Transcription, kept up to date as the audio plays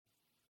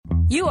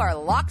You are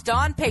Locked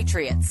On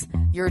Patriots,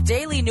 your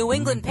daily New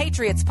England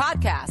Patriots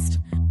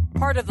podcast.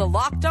 Part of the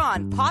Locked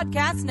On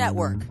Podcast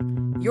Network,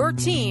 your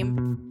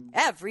team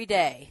every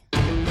day.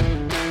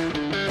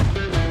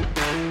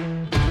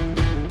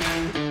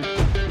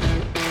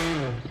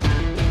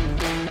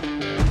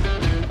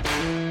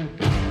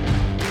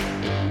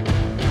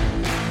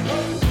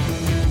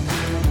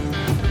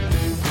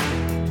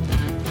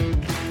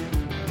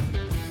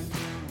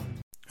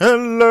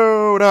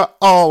 Hello to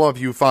all of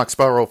you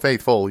Foxborough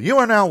faithful. You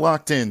are now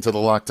locked into the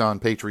Locked On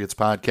Patriots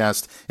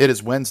podcast. It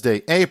is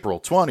Wednesday, April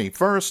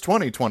 21st,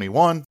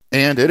 2021,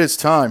 and it is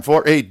time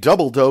for a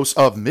double dose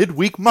of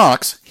midweek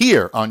mocks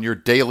here on your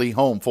daily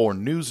home for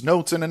news,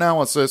 notes, and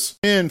analysis,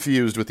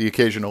 infused with the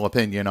occasional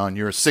opinion on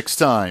your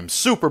six-time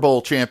Super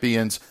Bowl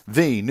champions,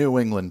 the New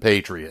England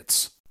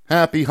Patriots.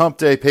 Happy Hump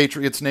Day,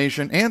 Patriots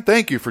Nation, and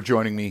thank you for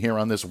joining me here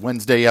on this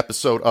Wednesday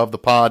episode of the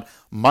pod.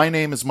 My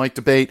name is Mike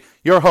Debate,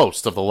 your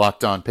host of the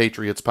Locked On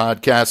Patriots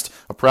podcast,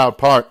 a proud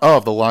part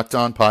of the Locked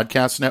On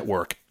Podcast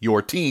Network,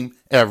 your team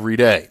every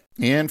day.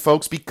 And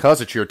folks, because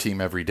it's your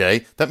team every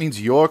day, that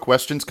means your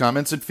questions,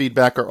 comments, and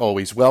feedback are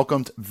always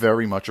welcomed,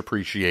 very much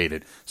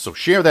appreciated. So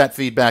share that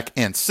feedback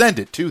and send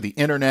it to the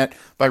internet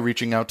by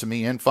reaching out to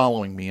me and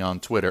following me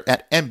on Twitter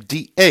at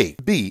MDABATEFPC.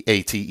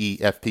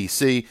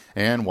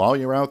 And while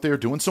you're out there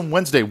doing some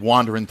Wednesday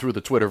wandering through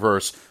the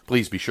Twitterverse,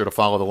 please be sure to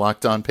follow the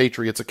Locked On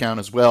Patriots account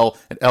as well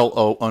at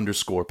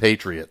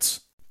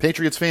LO_Patriots.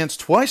 Patriots fans,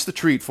 twice the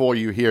treat for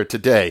you here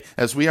today,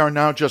 as we are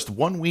now just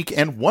 1 week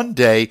and 1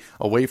 day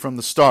away from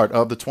the start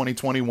of the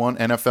 2021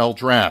 NFL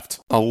Draft.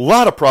 A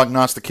lot of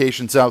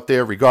prognostications out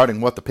there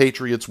regarding what the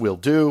Patriots will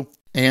do,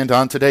 and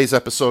on today's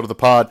episode of the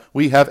pod,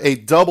 we have a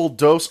double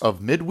dose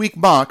of midweek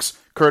mocks,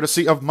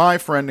 courtesy of my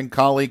friend and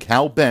colleague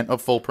Hal Bent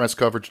of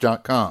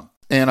FullPressCoverage.com.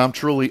 And I'm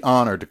truly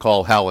honored to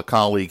call Hal a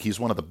colleague. He's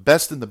one of the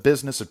best in the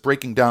business at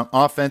breaking down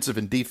offensive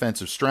and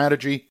defensive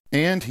strategy,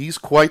 and he's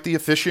quite the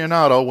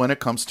aficionado when it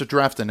comes to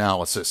draft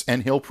analysis,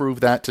 and he'll prove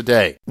that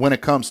today. When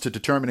it comes to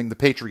determining the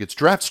Patriots'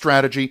 draft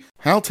strategy,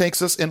 Hal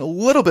takes us in a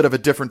little bit of a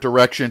different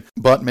direction,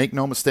 but make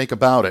no mistake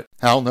about it.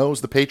 Hal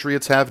knows the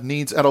Patriots have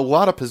needs at a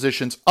lot of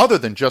positions other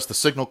than just the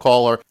signal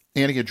caller,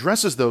 and he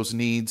addresses those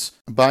needs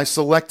by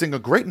selecting a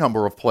great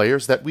number of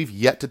players that we've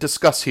yet to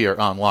discuss here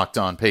on Locked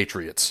On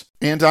Patriots.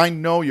 And I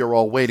know you're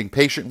all waiting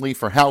patiently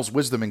for Hal's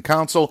wisdom and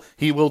counsel.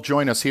 He will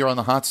join us here on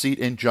the hot seat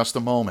in just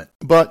a moment.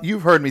 But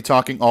you've heard me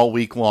talking all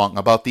week long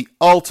about the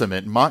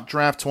ultimate mock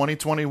draft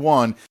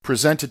 2021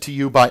 presented to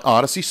you by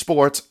Odyssey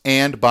Sports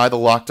and by the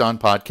Locked On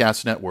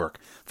Podcast Network.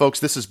 Folks,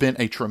 this has been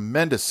a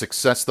tremendous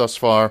success thus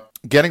far.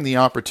 Getting the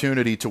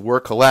opportunity to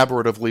work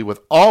collaboratively with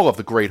all of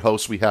the great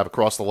hosts we have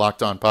across the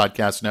Locked On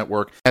Podcast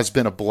Network has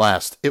been a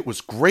blast. It was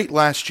great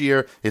last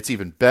year. It's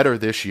even better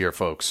this year,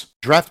 folks.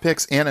 Draft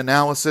picks and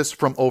analysis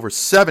from over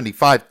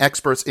 75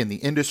 experts in the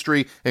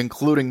industry,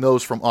 including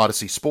those from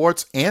Odyssey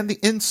Sports and the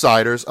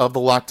insiders of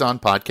the Locked On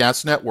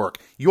Podcast Network,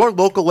 your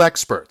local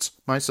experts,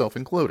 myself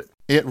included.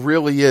 It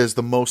really is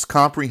the most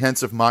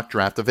comprehensive mock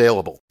draft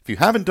available. If you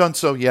haven't done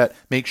so yet,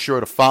 make sure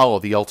to follow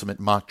the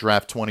Ultimate Mock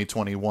Draft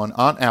 2021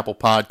 on Apple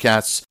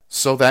Podcasts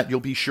so that you'll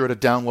be sure to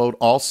download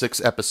all 6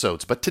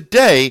 episodes. But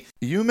today,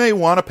 you may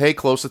want to pay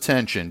close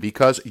attention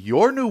because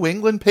your New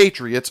England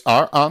Patriots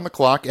are on the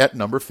clock at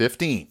number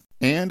 15.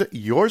 And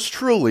yours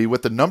truly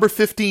with the number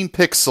 15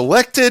 pick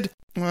selected,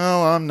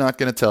 well, I'm not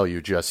going to tell you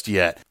just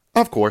yet.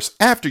 Of course,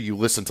 after you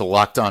listen to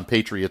Locked On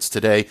Patriots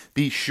today,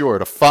 be sure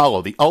to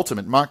follow the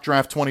Ultimate Mock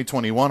Draft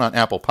 2021 on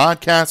Apple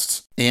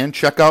Podcasts and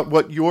check out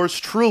what yours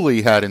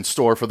truly had in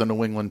store for the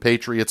New England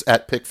Patriots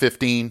at pick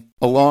 15,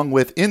 along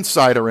with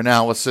insider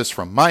analysis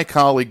from my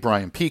colleague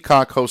Brian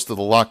Peacock, host of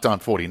the Locked On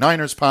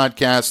 49ers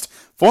podcast,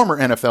 former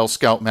NFL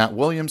scout Matt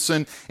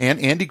Williamson, and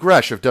Andy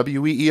Gresh of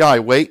WEEI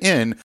weigh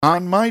in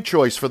on my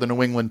choice for the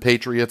New England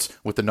Patriots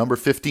with the number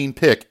 15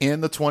 pick in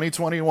the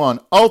 2021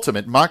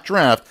 Ultimate Mock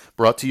Draft,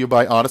 brought to you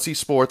by Odyssey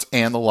Sports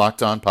and the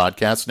Locked On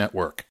Podcast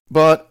Network.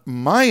 But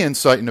my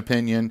insight and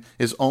opinion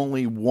is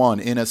only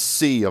one in a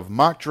sea of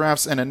mock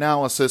drafts and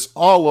analysis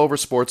all over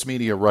sports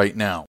media right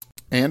now.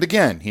 And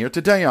again, here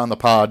today on the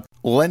pod,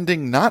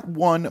 lending not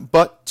one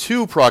but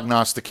 2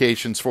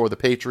 prognostications for the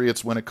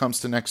Patriots when it comes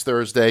to next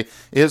Thursday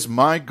is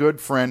my good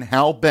friend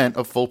Hal Bent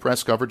of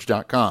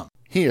FullPressCoverage.com.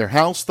 Hear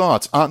Hal's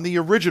thoughts on the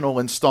original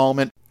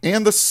installment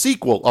and the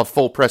sequel of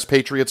Full Press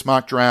Patriots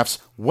mock drafts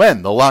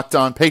when the Locked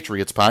On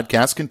Patriots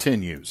podcast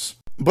continues.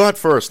 But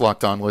first,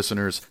 Locked On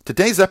listeners,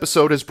 today's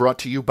episode is brought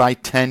to you by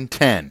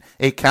 1010,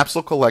 a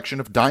capsule collection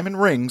of diamond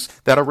rings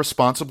that are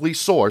responsibly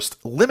sourced,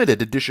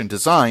 limited edition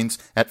designs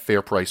at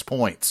fair price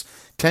points.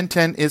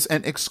 1010 is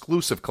an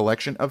exclusive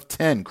collection of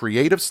 10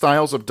 creative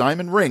styles of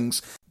diamond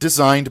rings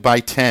designed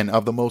by 10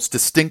 of the most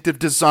distinctive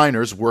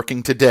designers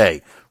working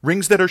today,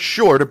 rings that are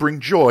sure to bring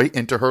joy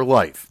into her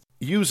life.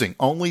 Using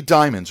only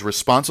diamonds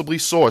responsibly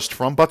sourced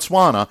from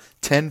Botswana,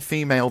 10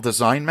 female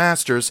design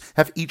masters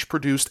have each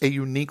produced a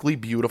uniquely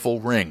beautiful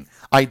ring,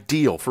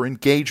 ideal for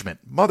engagement,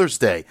 Mother's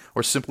Day,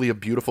 or simply a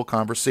beautiful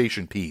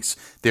conversation piece.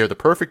 They're the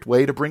perfect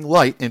way to bring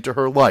light into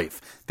her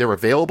life. They're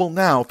available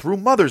now through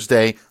Mother's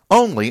Day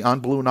only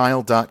on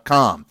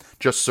BlueNile.com.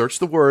 Just search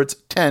the words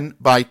 10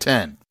 by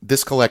 10.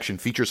 This collection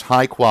features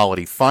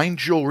high-quality, fine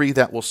jewelry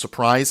that will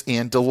surprise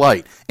and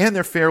delight, and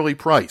they're fairly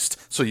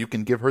priced, so you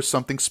can give her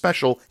something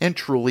special and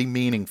truly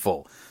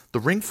meaningful. The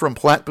ring from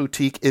Platt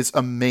Boutique is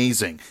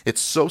amazing. It's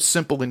so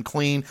simple and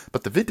clean,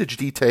 but the vintage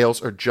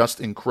details are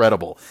just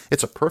incredible.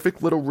 It's a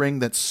perfect little ring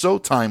that's so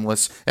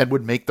timeless and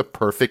would make the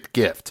perfect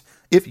gift.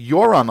 If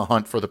you're on the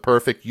hunt for the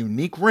perfect,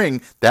 unique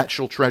ring that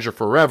she'll treasure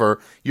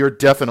forever, you're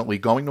definitely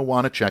going to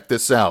want to check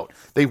this out.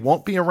 They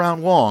won't be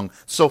around long,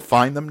 so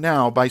find them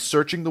now by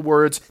searching the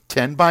words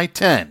 10 by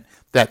 10.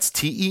 That's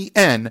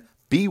TENBYTEN,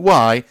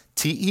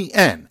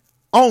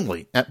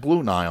 only at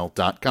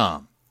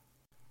BlueNile.com.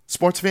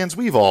 Sports fans,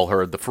 we've all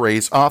heard the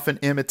phrase, often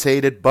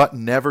imitated but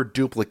never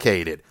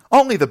duplicated.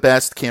 Only the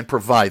best can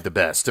provide the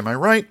best, am I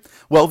right?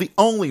 Well, the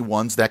only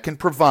ones that can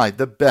provide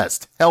the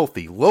best,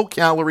 healthy,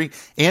 low-calorie,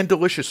 and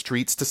delicious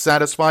treats to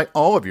satisfy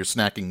all of your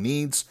snacking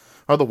needs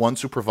are the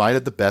ones who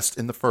provided the best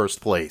in the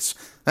first place.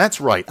 That's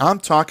right, I'm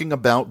talking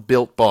about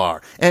Built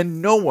Bar,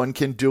 and no one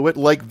can do it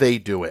like they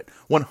do it.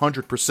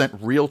 100%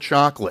 real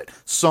chocolate,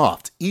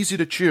 soft, easy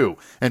to chew,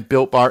 and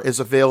Built Bar is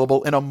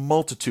available in a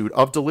multitude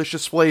of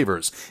delicious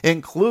flavors,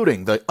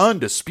 including the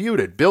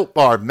undisputed Built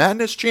Bar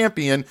Madness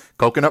Champion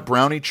Coconut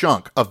Brownie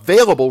Chunk,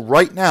 available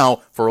right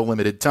now for a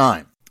limited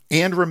time.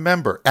 And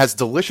remember, as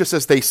delicious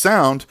as they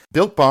sound,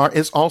 Built Bar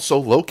is also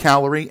low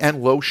calorie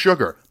and low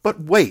sugar. But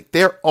wait,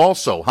 they're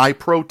also high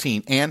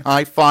protein and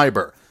high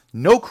fiber.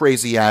 No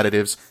crazy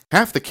additives,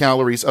 half the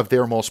calories of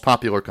their most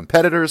popular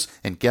competitors,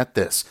 and get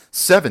this,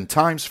 7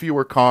 times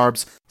fewer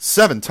carbs,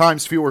 7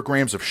 times fewer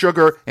grams of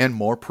sugar, and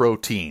more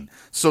protein.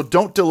 So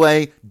don't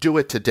delay, do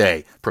it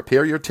today.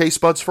 Prepare your taste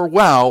buds for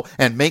wow,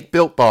 and make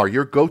Built Bar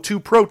your go-to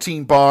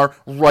protein bar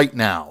right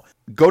now.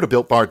 Go to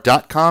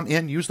BuiltBar.com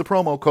and use the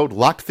promo code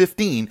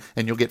LOCKED15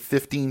 and you'll get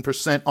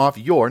 15% off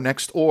your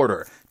next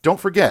order. Don't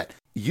forget,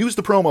 use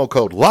the promo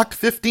code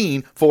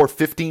LOCKED15 for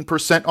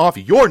 15% off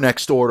your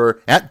next order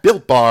at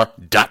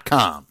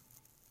BuiltBar.com.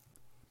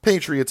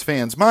 Patriots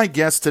fans, my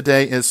guest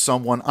today is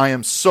someone I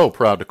am so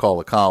proud to call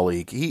a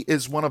colleague. He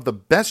is one of the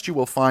best you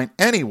will find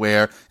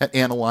anywhere at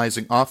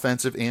analyzing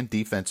offensive and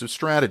defensive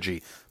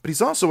strategy. But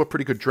he's also a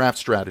pretty good draft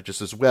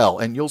strategist as well,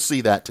 and you'll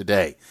see that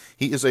today.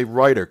 He is a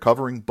writer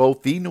covering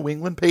both the New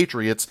England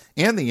Patriots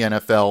and the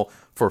NFL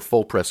for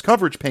Full Press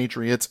Coverage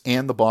Patriots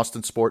and the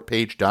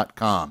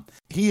BostonSportPage.com.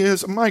 He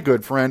is my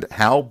good friend,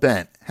 Hal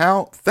Bent.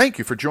 Hal, thank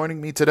you for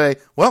joining me today.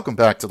 Welcome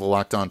back to the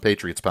Locked On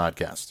Patriots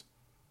podcast.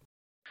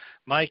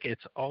 Mike,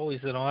 it's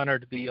always an honor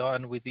to be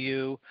on with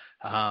you,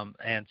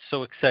 and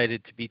so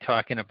excited to be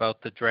talking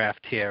about the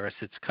draft here as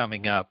it's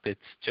coming up.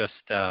 It's just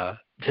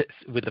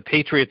with the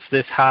Patriots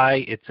this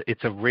high,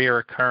 it's a rare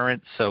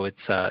occurrence, so it's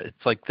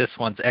like this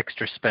one's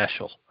extra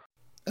special.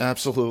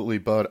 Absolutely,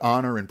 bud.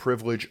 Honor and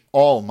privilege,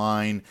 all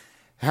mine.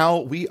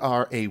 Hal, we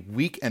are a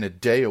week and a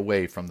day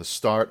away from the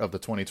start of the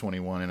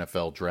 2021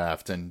 NFL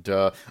Draft, and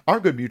our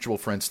good mutual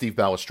friend Steve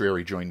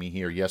Balistreri joined me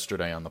here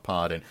yesterday on the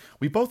pod, and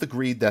we both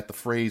agreed that the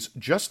phrase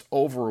just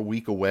over a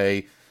week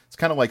away, it's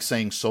kind of like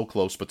saying so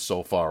close but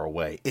so far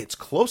away. It's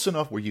close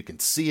enough where you can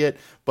see it,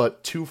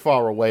 but too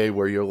far away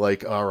where you're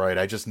like, all right,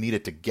 I just need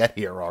it to get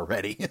here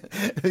already.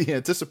 The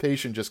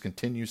anticipation just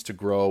continues to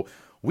grow.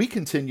 We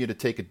continue to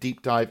take a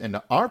deep dive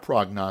into our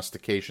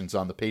prognostications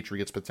on the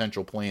Patriots'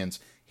 potential plans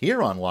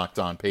here on Locked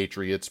On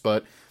Patriots,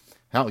 but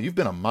Hal, you've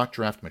been a mock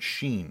draft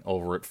machine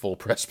over at Full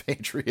Press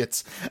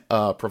Patriots,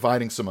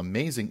 providing some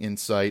amazing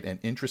insight and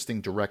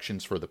interesting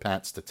directions for the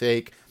Pats to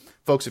take.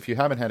 Folks, if you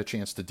haven't had a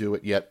chance to do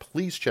it yet,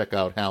 please check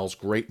out Hal's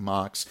great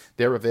mocks.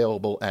 They're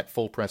available at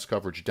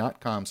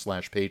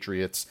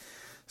fullpresscoverage.com/Patriots.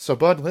 So,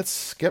 bud,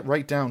 let's get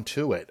right down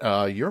to it.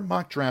 Your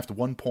mock draft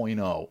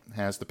 1.0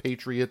 has the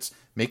Patriots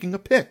making a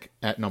pick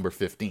at number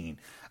 15.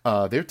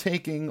 They're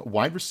taking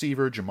wide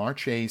receiver Jamar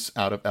Chase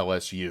out of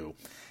LSU.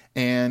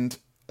 And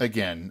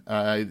again,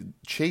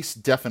 Chase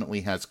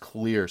definitely has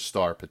clear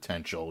star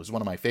potential. He's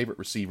one of my favorite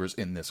receivers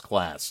in this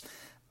class.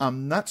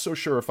 I'm not so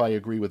sure if I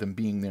agree with him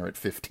being there at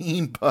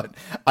 15, but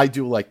I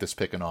do like this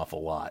pick an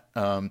awful lot.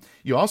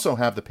 You also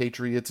have the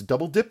Patriots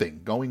double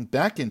dipping, going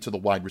back into the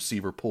wide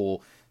receiver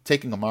pool,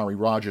 taking Amari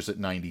Rodgers at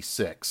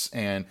 96.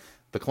 And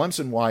the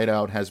Clemson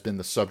wideout has been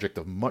the subject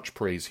of much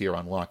praise here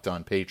on Locked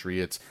On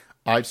Patriots.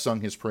 I've sung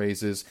his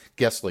praises.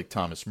 Guests like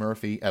Thomas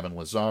Murphy, Evan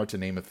Lazar, to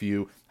name a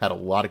few, had a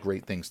lot of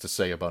great things to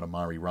say about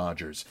Amari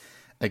Rodgers.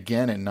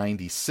 Again, at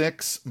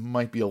 96,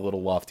 might be a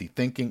little lofty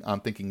thinking. I'm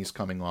thinking he's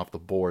coming off the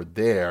board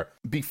there.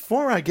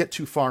 Before I get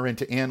too far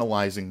into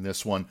analyzing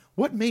this one,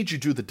 what made you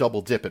do the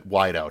double dip at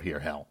wideout here,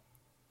 Hal?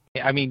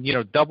 I mean,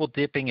 double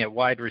dipping at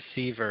wide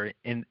receiver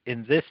in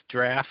this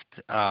draft,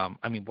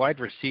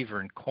 wide receiver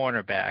and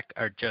cornerback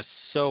are just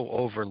so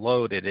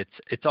overloaded.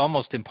 It's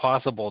almost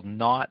impossible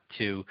not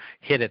to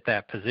hit at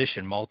that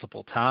position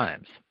multiple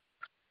times.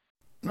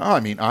 No,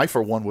 I mean, I,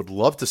 for one, would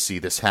love to see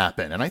this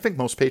happen, and I think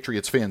most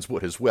Patriots fans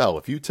would as well.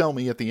 If you tell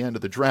me at the end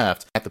of the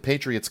draft that the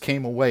Patriots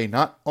came away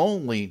not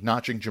only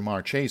notching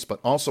Jamar Chase, but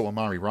also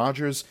Amari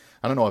Rodgers,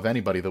 I don't know of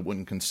anybody that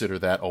wouldn't consider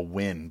that a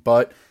win.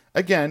 But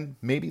again,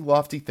 maybe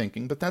lofty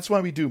thinking, but that's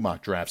why we do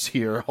mock drafts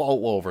here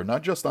all over,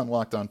 not just on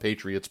Locked On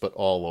Patriots, but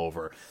all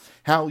over.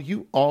 Hal,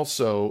 you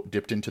also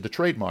dipped into the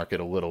trade market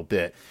a little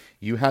bit.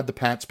 You had the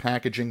Pats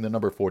packaging the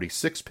number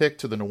 46 pick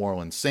to the New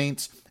Orleans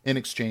Saints. In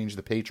exchange,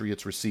 the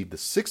Patriots received the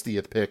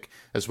 60th pick,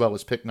 as well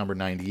as pick number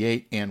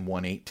 98 and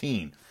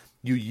 118.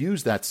 You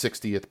used that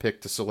 60th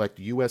pick to select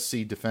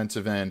USC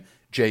defensive end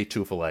Jay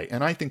Tufele,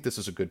 and I think this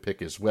is a good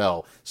pick as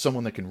well.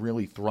 Someone that can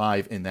really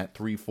thrive in that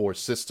 3-4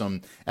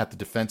 system at the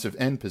defensive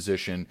end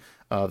position,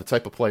 the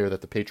type of player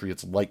that the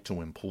Patriots like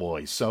to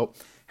employ. So,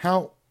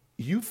 Hal,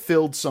 you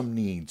filled some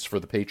needs for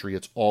the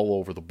Patriots all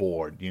over the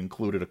board. You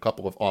included a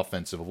couple of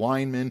offensive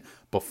linemen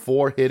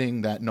before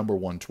hitting that number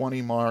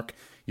 120 mark.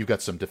 You've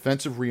got some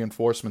defensive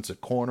reinforcements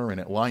at corner and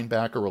at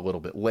linebacker a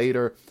little bit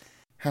later.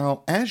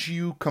 Hal, as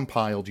you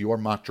compiled your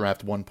mock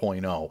draft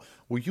 1.0,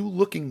 were you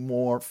looking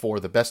more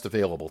for the best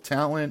available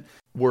talent?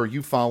 Were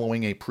you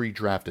following a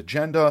pre-draft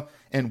agenda?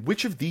 And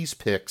which of these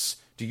picks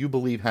do you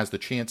believe has the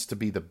chance to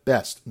be the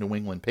best New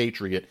England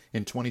Patriot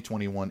in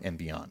 2021 and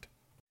beyond?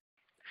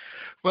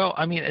 Well,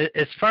 I mean,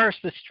 as far as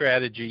the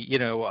strategy,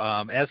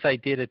 as I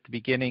did at the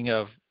beginning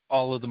of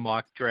all of the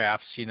mock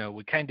drafts,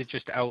 we kind of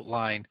just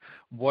outline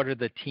what are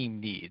the team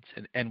needs.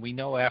 And we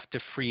know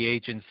after free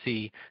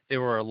agency,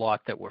 there were a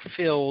lot that were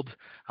filled,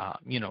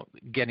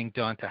 getting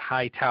Dante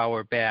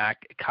Hightower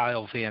back,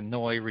 Kyle Van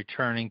Noy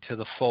returning to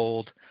the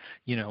fold.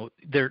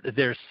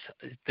 There's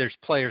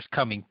players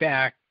coming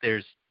back.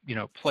 There's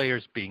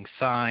players being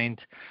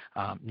signed,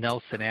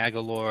 Nelson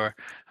Aguilar,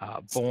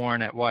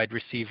 Bourne at wide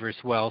receiver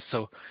as well.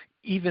 So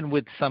even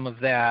with some of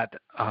that,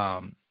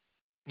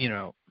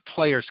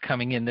 players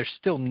coming in, there's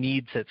still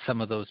needs at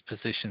some of those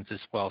positions as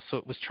well. So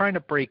it was trying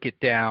to break it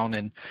down.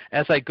 And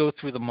as I go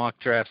through the mock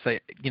drafts,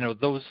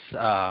 those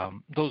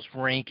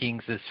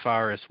rankings as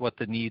far as what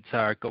the needs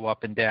are go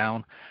up and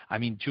down. I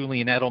mean,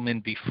 Julian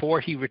Edelman,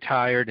 before he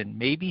retired and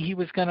maybe he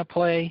was going to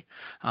play,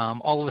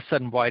 all of a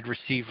sudden wide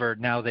receiver,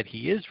 now that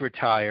he is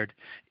retired,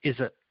 is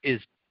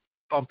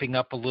bumping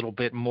up a little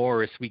bit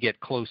more as we get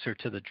closer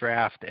to the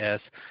draft, as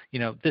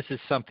this is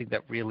something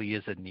that really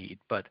is a need.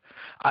 But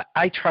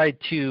I tried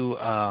to,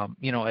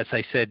 as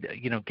I said,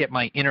 get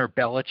my inner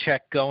Belichick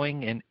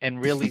going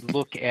and really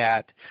look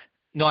at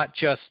not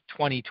just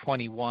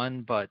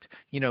 2021, but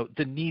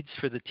the needs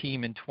for the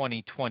team in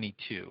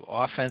 2022.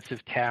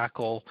 Offensive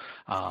tackle,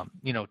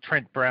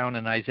 Trent Brown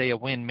and Isaiah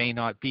Wynn may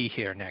not be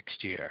here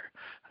next year.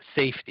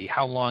 Safety,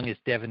 how long is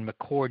Devin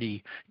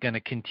McCourty going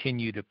to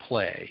continue to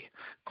play?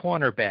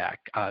 Cornerback,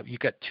 you've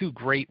got two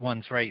great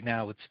ones right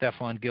now with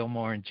Stephon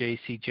Gilmore and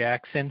J.C.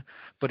 Jackson,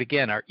 but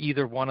again, are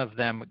either one of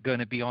them going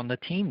to be on the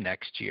team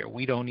next year?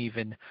 We don't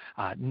even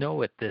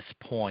know at this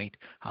point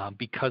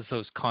because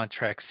those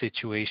contract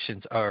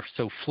situations are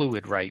so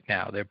fluid right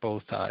now. They're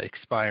both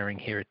expiring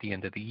here at the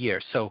end of the year.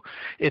 So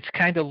it's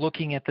kind of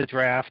looking at the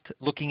draft,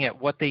 looking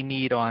at what they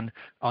need on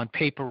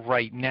paper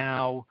right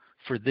now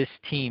for this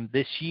team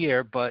this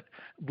year, but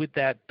with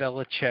that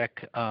Belichick,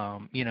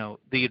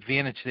 the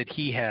advantage that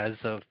he has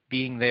of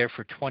being there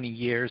for 20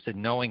 years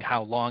and knowing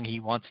how long he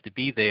wants to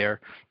be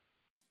there,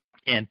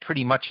 and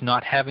pretty much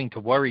not having to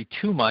worry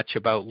too much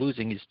about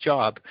losing his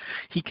job,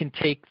 he can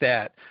take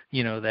that,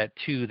 that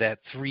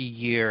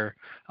 3-year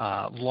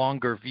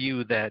longer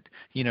view that,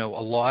 a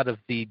lot of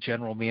the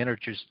general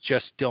managers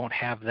just don't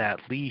have that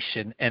leash,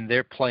 and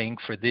they're playing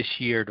for this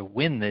year to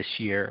win this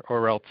year,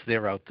 or else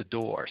they're out the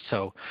door.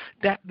 So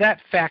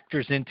that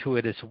factors into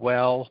it as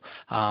well.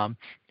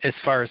 As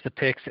far as the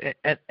picks,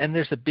 and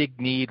there's a big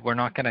need. We're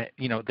not going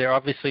to, they're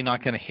obviously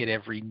not going to hit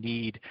every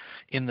need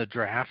in the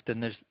draft,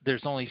 and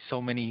there's only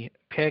so many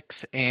picks.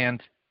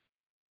 And,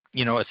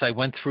 as I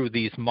went through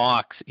these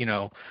mocks,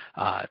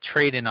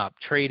 trading up,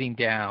 trading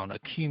down,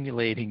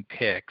 accumulating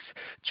picks,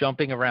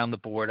 jumping around the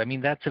board. I mean,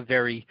 that's a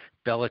very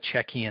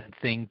Belichickian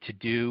thing to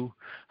do.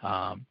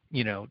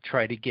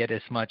 Try to get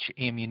as much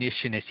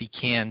ammunition as he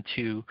can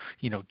to,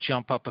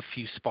 jump up a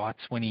few spots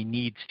when he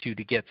needs to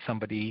get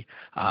somebody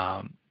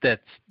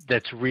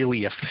that's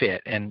really a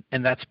fit. And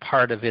that's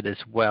part of it as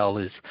well,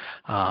 is,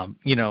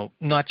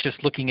 not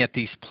just looking at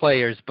these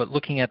players, but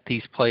looking at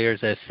these players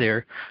as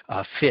they're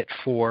fit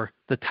for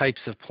the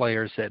types of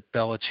players that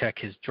Belichick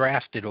has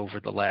drafted over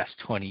the last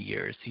 20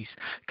 years. He's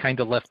kind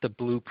of left a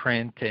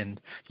blueprint,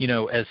 and,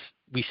 as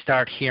we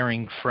start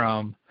hearing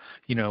from,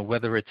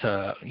 whether it's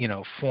a,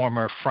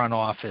 former front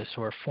office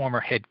or a former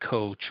head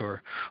coach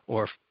or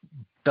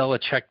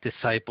Belichick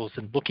disciples,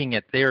 and looking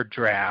at their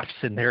drafts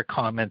and their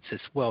comments as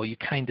well, you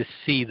kind of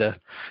see the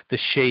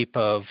shape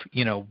of,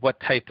 what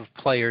type of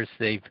players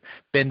they've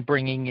been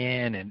bringing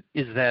in, and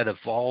is that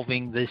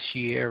evolving this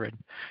year? And,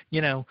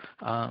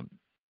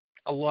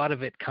 a lot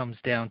of it comes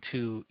down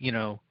to,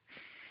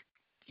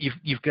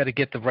 you've got to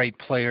get the right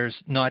players,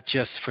 not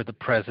just for the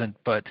present,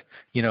 but,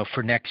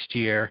 for next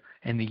year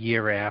and the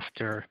year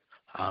after.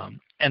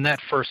 And that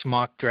first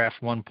mock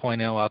draft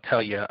 1.0, I'll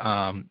tell you,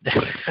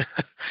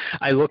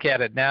 I look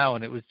at it now,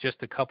 and it was just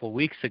a couple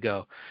weeks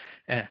ago.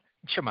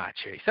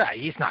 Chamache,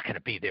 he's not going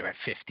to be there at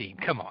 15.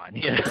 Come on.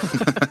 You know?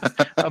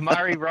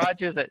 Amari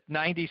Rogers at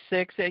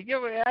 96.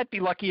 I'd be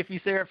lucky if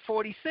he's there at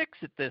 46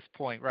 at this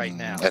point right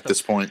now. At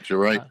this point, you're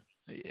right.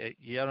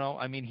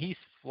 He's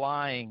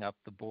flying up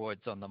the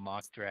boards on the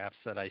mock drafts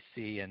that I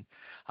see. And,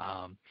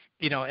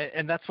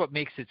 and that's what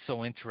makes it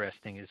so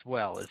interesting as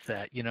well, is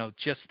that,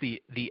 just the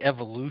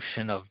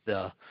evolution of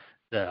the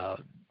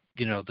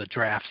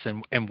drafts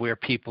and where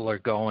people are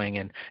going.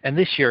 And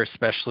this year,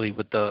 especially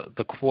with the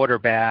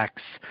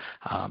quarterbacks,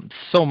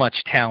 so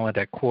much talent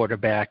at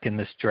quarterback in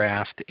this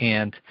draft.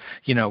 And,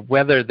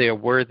 whether they're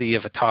worthy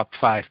of a top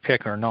 5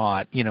 pick or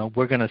not,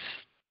 we're going to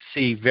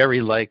see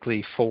very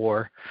likely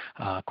 4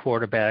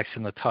 quarterbacks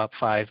in the top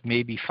 5,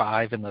 maybe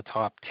 5 in the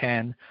top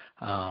 10,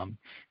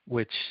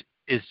 which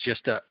is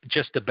just a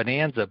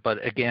bonanza.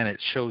 But again, it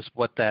shows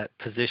what that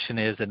position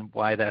is and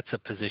why that's a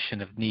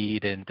position of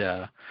need. And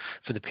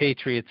for the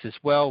Patriots as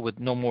well, with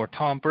no more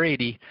Tom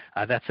Brady,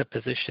 that's a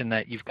position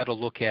that you've got to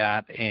look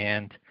at.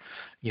 And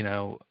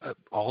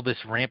all this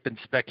rampant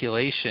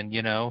speculation,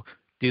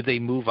 do they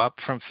move up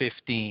from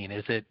 15?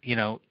 Is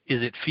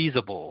it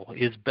feasible?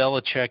 Is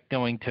Belichick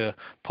going to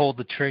pull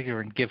the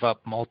trigger and give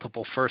up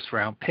multiple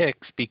first-round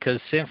picks? Because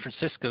San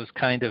Francisco's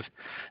kind of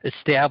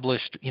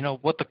established,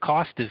 what the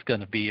cost is going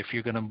to be if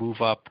you're going to move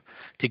up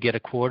to get a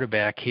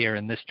quarterback here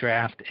in this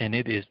draft, and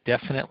it is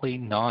definitely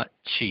not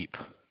cheap.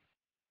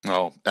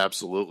 Oh,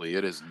 absolutely.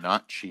 It is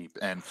not cheap.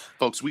 And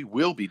folks, we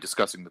will be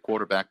discussing the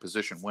quarterback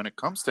position when it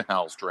comes to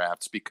Hal's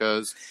drafts,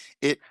 because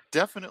it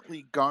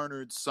definitely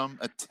garnered some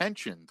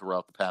attention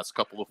throughout the past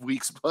couple of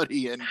weeks,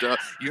 buddy. And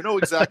you know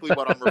exactly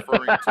what I'm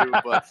referring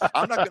to, but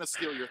I'm not going to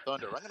steal your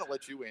thunder. I'm going to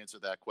let you answer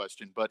that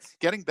question. But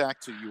getting back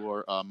to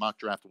your mock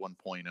draft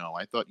 1.0,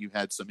 I thought you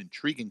had some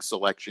intriguing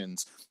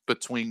selections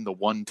between the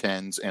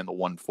 110s and the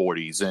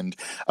 140s. And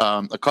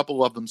a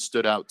couple of them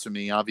stood out to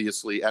me.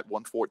 Obviously, at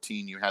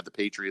 114, you had the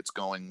Patriots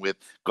going with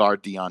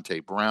guard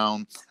Deonte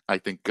Brown. I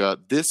think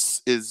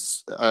this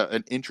is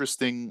an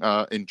interesting,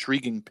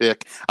 intriguing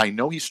pick. I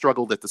know he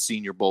struggled at the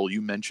Senior Bowl.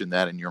 You mentioned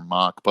that in your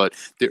mock, but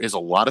there is a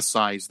lot of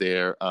size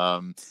there,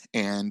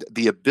 and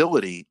the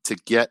ability to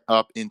get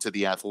up into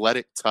the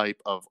athletic type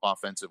of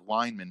offensive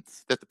lineman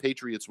that the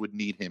Patriots would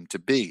need him to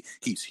be.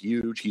 He's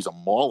huge. He's a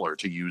mauler,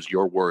 to use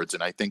your words,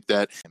 and I think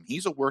that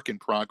he's a work in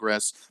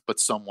progress,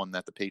 but someone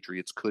that the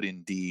Patriots could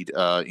indeed,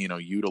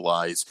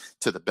 utilize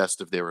to the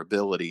best of their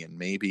ability, and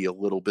maybe a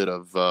little bit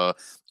of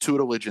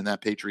tutelage in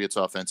that Patriots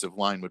offensive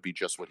line would be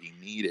just what he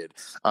needed.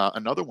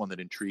 Another one that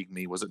intrigued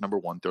me was at number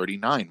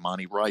 139,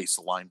 Monty Rice,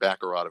 a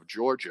linebacker out of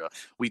Georgia.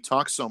 We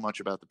talk so much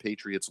about the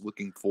Patriots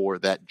looking for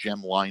that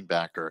gem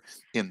linebacker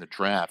in the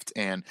draft,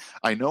 and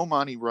I know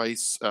Monty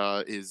Rice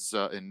is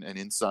an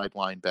inside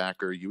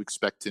linebacker. You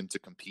expect him to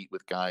compete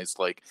with guys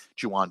like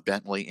Juwan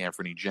Bentley,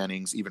 Anthony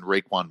Jennings, even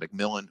Raekwon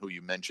McMillan, who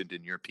you mentioned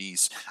in your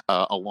piece,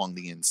 along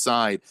the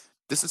inside.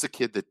 This is a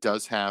kid that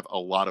does have a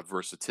lot of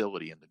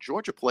versatility, and the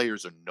Georgia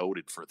players are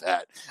noted for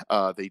that.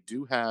 They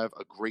do have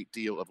a great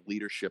deal of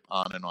leadership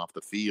on and off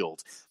the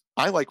field.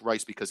 I like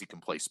Rice because he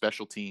can play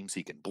special teams.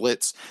 He can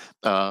blitz.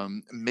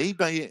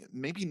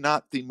 Maybe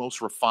not the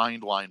most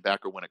refined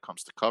linebacker when it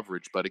comes to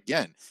coverage, but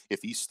again,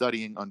 if he's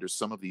studying under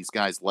some of these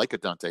guys like a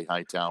Dante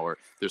Hightower,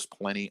 there's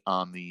plenty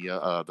on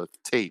the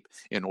tape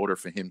in order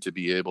for him to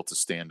be able to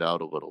stand out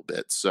a little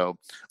bit. So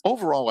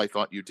overall, I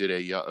thought you did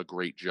a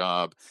great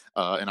job,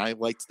 and I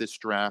liked this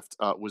draft.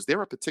 Was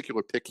there a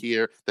particular pick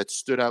here that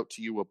stood out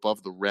to you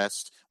above the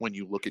rest when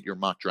you look at your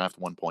mock draft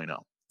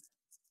 1.0?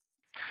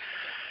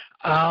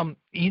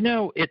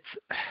 It's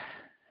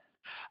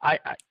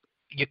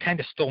you kind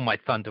of stole my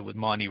thunder with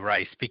Monty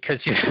Rice, because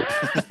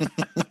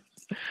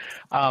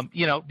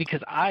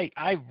because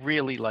I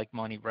really like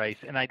Monty Rice,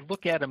 and I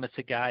look at him as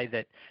a guy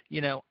that,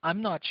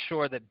 I'm not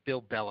sure that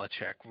Bill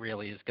Belichick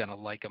really is going to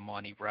like a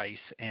Monty Rice,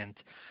 and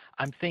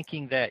I'm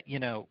thinking that,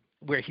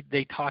 where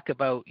they talk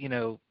about,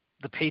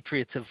 the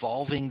Patriots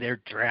evolving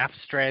their draft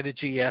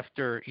strategy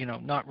after,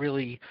 not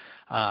really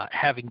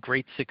having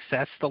great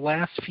success the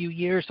last few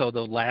years,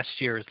 although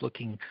last year is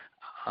looking,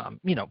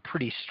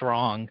 pretty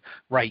strong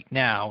right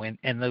now,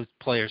 and those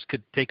players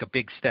could take a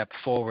big step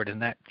forward,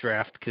 and that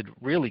draft could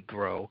really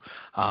grow.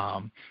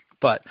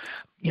 But,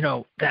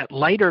 that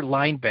lighter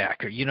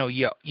linebacker,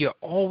 you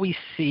always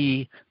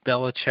see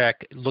Belichick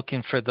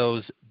looking for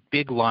those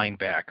big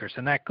linebackers,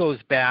 and that goes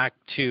back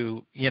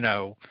to,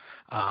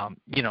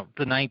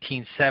 the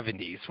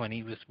 1970s when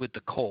he was with the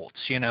Colts.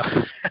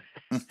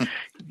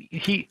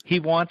 He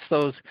wants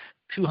those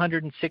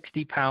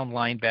 260-pound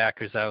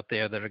linebackers out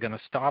there that are going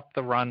to stop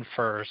the run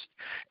first.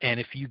 And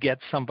if you get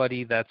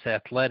somebody that's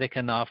athletic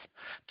enough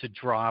to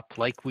drop,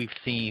 like we've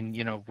seen,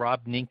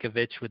 Rob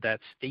Ninkovich with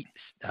that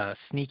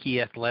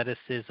sneaky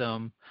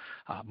athleticism,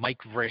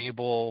 Mike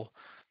Vrabel,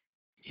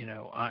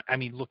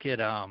 look at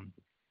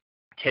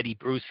Teddy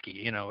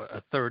Bruschi,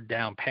 a third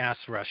down pass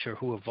rusher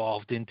who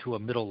evolved into a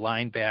middle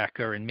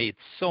linebacker and made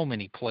so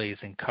many plays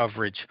in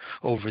coverage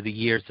over the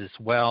years as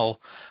well.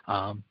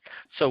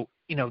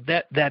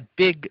 That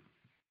big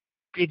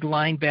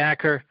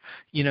linebacker,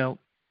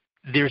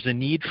 there's a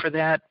need for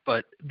that,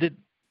 but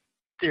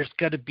there's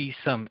got to be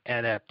some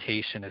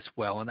adaptation as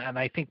well. And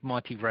I think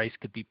Monty Rice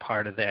could be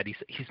part of that.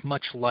 He's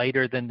much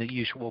lighter than the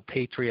usual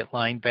Patriot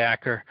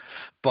linebacker,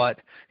 but,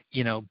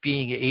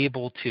 being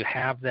able to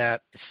have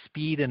that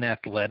speed and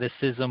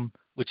athleticism,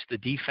 which the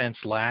defense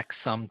lacks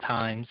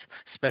sometimes,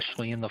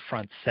 especially in the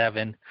front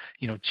seven,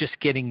 just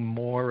getting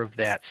more of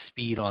that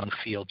speed on the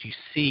field. You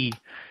see,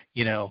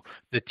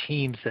 the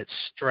teams that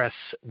stress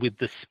with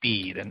the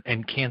speed,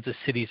 and Kansas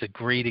City's a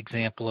great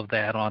example of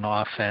that on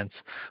offense,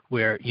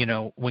 where,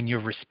 when you're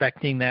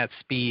respecting that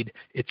speed,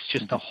 it's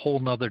just a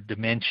whole nother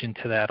dimension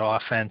to that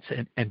offense,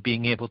 and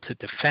being able to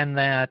defend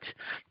that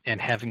and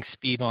having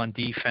speed on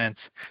defense.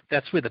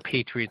 That's where the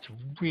Patriots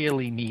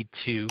really need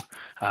to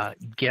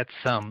get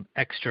some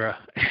extra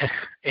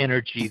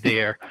energy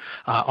there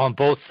on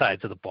both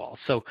sides of the ball.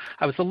 So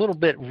I was a little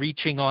bit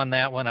reaching on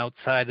that one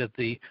outside of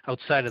the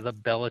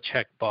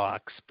Belichick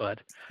box, but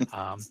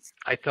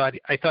I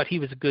thought he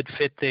was a good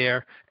fit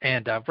there.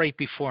 And right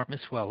before him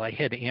as well, I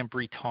had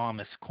Ambry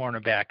Thomas,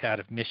 cornerback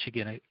out of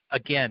Michigan.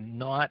 Again,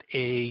 not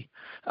a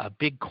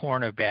big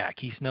cornerback.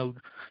 He's no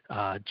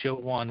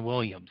Joejuan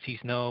Williams. He's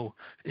no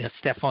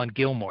Stephon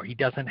Gilmore. He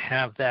doesn't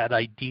have that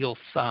ideal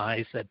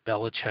size that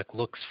Belichick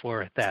looks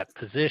for at that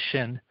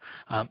position,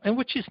 and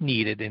which is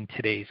needed in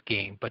today's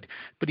game. But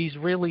he's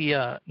really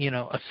a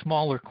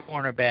smaller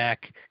cornerback,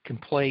 can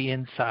play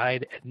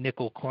inside at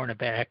nickel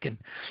cornerback,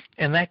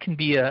 and that can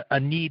be a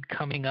need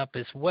coming up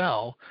as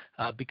well,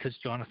 because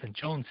Jonathan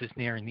Jones is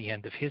nearing the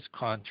end of his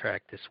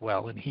contract as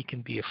well, and he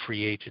can be a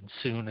free agent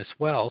soon as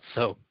well.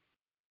 So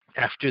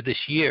after this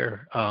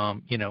year,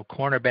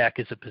 cornerback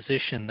is a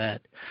position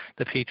that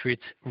the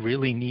Patriots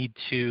really need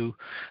to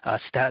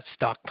start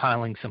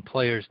stockpiling some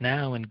players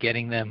now and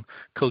getting them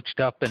coached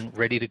up and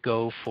ready to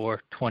go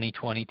for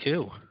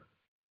 2022.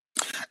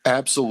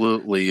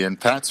 Absolutely.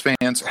 And Pats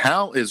fans,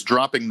 Hal is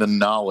dropping the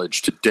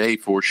knowledge today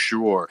for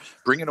sure,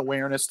 bringing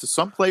awareness to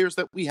some players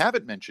that we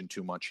haven't mentioned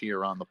too much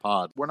here on the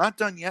pod. We're not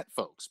done yet,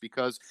 folks,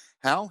 because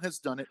Hal has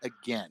done it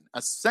again,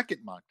 a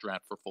second mock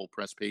draft for Full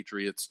Press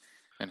Patriots.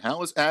 And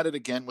Hal is at it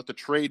again with the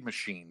trade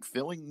machine,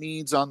 filling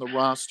needs on the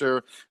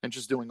roster and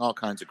just doing all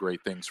kinds of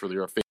great things for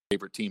your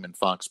favorite team in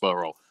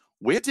Foxborough.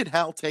 Where did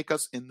Hal take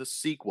us in the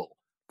sequel?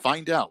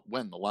 Find out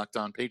when the Locked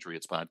On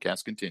Patriots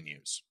podcast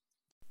continues.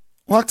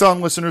 Locked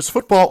On listeners,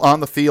 football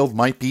on the field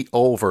might be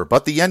over,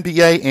 but the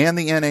NBA and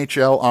the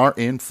NHL are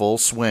in full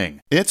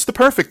swing. It's the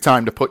perfect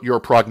time to put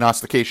your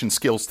prognostication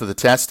skills to the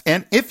test,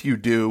 and if you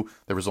do,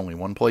 there is only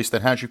one place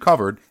that has you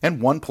covered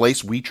and one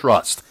place we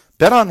trust: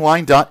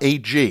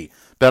 BetOnline.ag.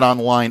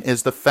 BetOnline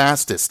is the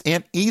fastest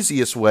and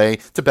easiest way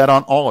to bet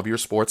on all of your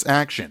sports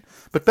action.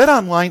 But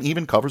BetOnline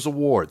even covers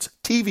awards,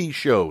 TV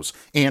shows,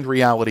 and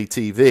reality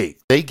TV.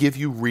 They give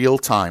you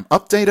real-time,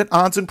 updated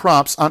odds and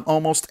props on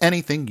almost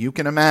anything you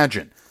can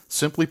imagine.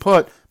 Simply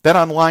put,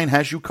 BetOnline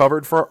has you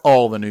covered for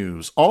all the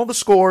news, all the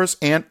scores,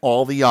 and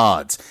all the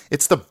odds.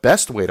 It's the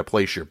best way to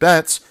place your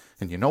bets,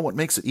 and you know what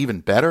makes it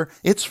even better?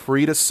 It's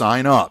free to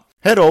sign up.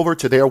 Head over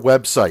to their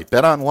website,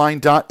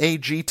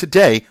 betonline.ag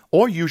today,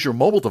 or use your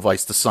mobile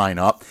device to sign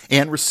up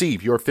and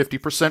receive your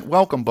 50%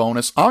 welcome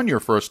bonus on your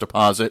first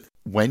deposit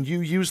when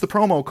you use the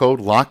promo code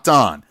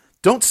LOCKEDON.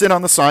 Don't sit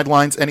on the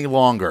sidelines any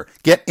longer.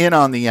 Get in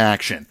on the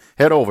action.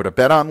 Head over to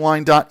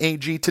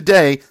betonline.ag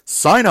today,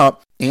 sign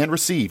up, and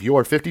receive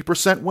your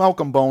 50%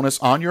 welcome bonus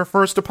on your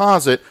first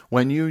deposit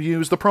when you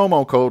use the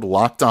promo code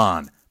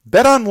LOCKEDON.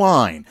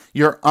 BetOnline,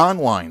 your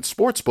online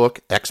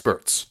sportsbook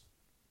experts.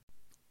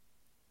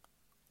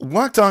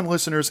 Locked On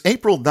listeners,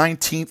 April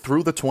 19th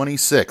through the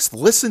 26th,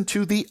 listen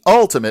to the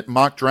Ultimate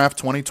Mock Draft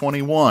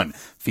 2021,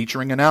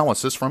 featuring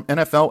analysis from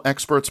NFL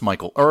experts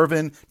Michael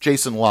Irvin,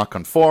 Jason La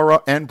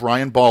Canfora, and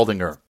Brian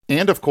Baldinger.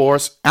 And, of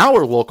course,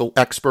 our local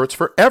experts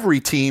for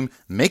every team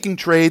making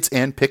trades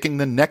and picking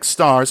the next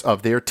stars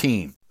of their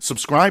team.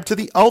 Subscribe to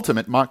the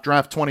Ultimate Mock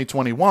Draft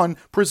 2021,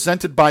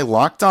 presented by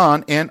Locked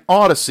On and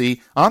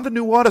Odyssey on the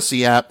new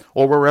Odyssey app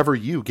or wherever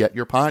you get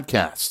your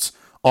podcasts.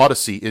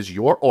 Odyssey is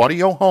your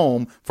audio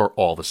home for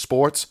all the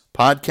sports,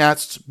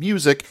 podcasts,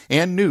 music,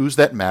 and news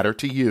that matter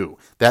to you.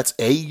 That's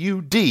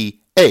AUDACY.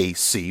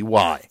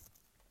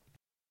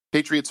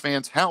 Patriots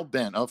fans, Hal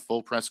Ben of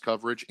Full Press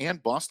Coverage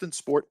and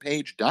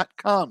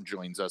BostonSportPage.com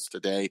joins us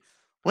today,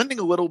 lending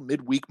a little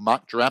midweek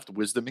mock draft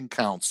wisdom and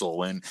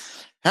counsel. And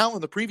Hal,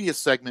 in the previous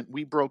segment,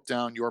 we broke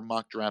down your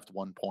mock draft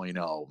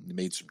 1.0. You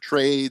made some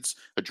trades,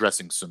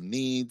 addressing some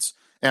needs,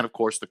 and of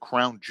course the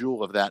crown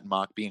jewel of that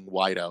mock being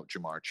wideout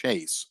Jamar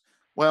Chase.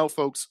 Well,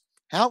 folks,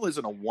 Hal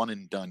isn't a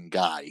one-and-done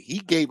guy. He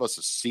gave us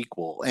a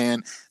sequel,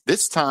 and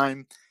this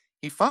time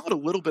he followed a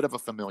little bit of a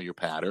familiar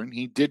pattern.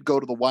 He did go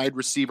to the wide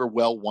receiver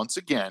well once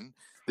again,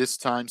 this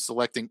time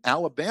selecting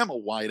Alabama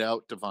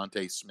wideout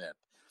Devontae Smith,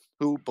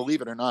 who,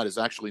 believe it or not, is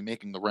actually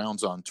making the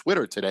rounds on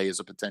Twitter today as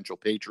a potential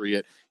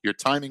Patriot. Your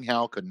timing,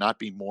 Hal, could not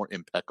be more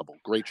impeccable.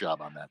 Great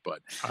job on that,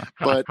 bud.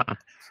 But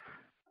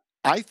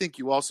I think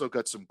you also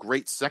got some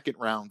great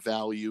second-round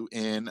value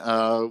in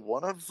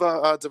one of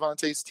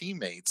Devontae's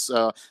teammates,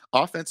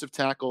 offensive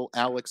tackle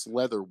Alex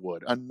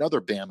Leatherwood, another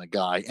Bama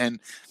guy.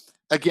 And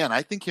again,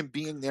 I think him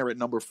being there at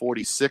number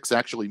 46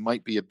 actually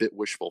might be a bit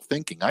wishful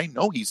thinking. I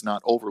know he's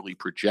not overly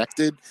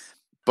projected,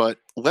 but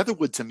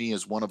Leatherwood to me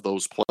is one of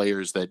those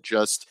players that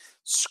just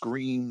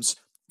screams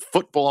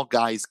football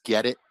guys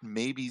get it.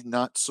 Maybe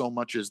not so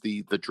much as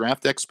the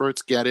draft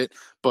experts get it,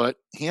 but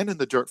hand in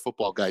the dirt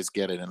football guys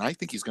get it. And I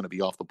think he's going to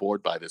be off the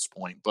board by this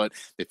point. But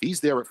if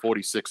he's there at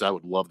 46, I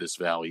would love this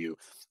value.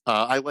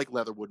 I like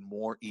Leatherwood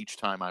more each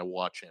time I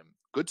watch him.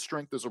 Good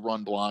strength as a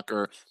run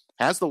blocker,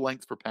 has the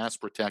length for pass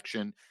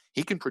protection.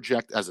 He can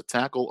project as a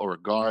tackle or a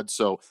guard.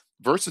 So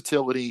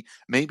versatility,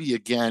 maybe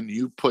again,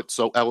 you put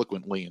so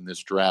eloquently in this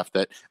draft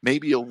that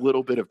maybe a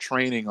little bit of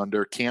training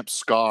under Camp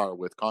Scar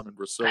with Carmen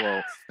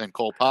Brasillo and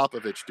Cole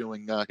Popovich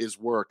doing his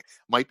work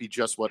might be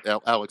just what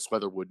Alex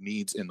Leatherwood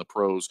needs in the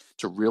pros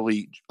to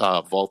really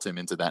vault him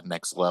into that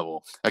next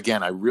level.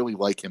 Again, I really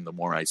like him the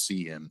more I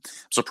see him. I'm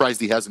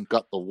surprised he hasn't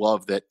got the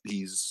love that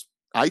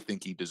I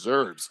think he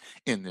deserves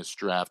in this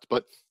draft.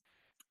 But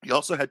you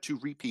also had 2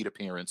 repeat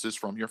appearances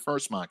from your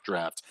first mock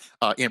draft.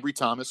 Ambry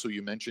Thomas, who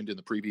you mentioned in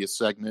the previous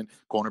segment,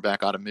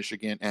 cornerback out of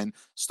Michigan, and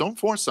Stone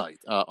Forsythe,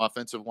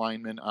 offensive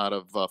lineman out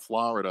of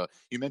Florida.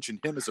 You mentioned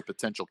him as a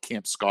potential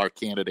Camp Scar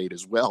candidate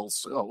as well.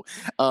 So,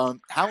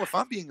 Hal, if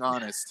I'm being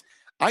honest,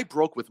 I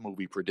broke with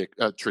movie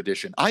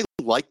tradition. I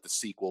like the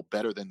sequel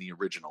better than the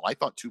original. I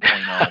thought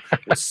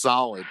 2.0 was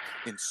solid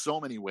in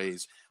so many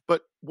ways.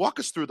 But walk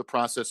us through the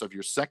process of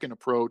your second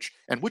approach,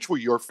 and which were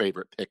your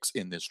favorite picks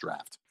in this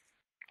draft?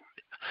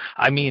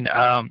 I mean,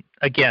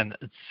 again,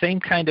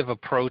 same kind of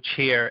approach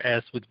here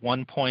as with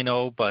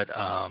 1.0, but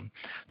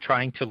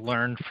trying to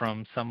learn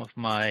from some of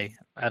my,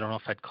 I don't know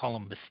if I'd call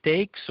them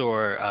mistakes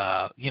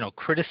or,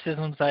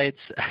 criticisms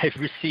I've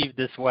received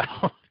as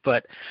well.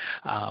 But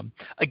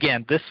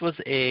again, this was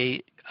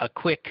a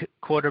quick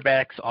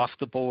quarterbacks off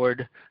the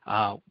board.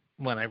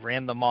 When I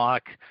ran the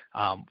mock,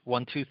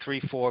 1, 2, 3,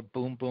 4,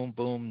 boom, boom,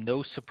 boom,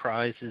 no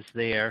surprises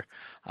there.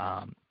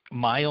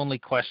 My only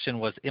question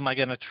was, am I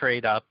going to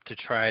trade up to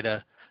try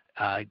to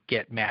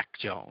get Mac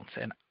Jones?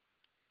 And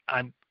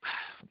I'm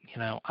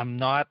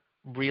not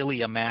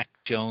really a Mac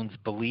Jones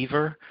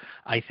believer.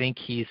 I think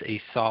he's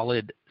a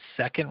solid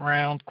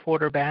second-round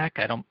quarterback.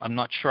 I'm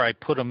not sure I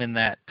put him in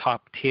that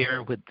top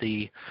tier with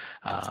the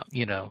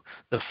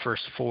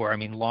first 4. I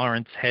mean,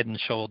 Lawrence head and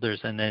shoulders,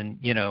 and then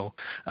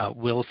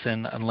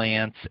Wilson and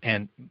Lance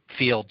and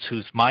Fields,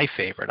 who's my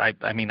favorite.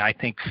 I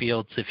think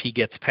Fields, if he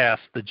gets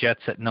past the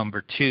Jets at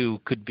number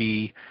 2, could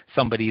be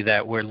somebody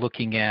that we're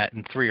looking at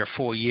in 3 or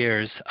 4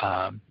 years.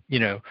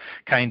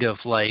 Kind of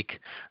like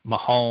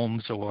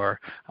Mahomes or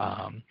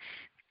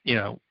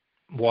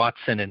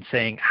Watson, and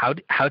saying,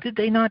 how did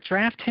they not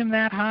draft him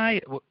that high?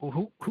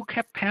 Who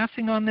kept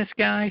passing on this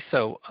guy?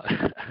 So,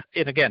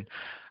 and again,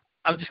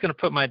 I'm just going to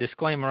put my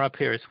disclaimer up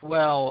here as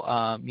well.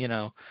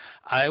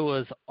 I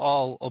was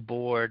all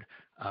aboard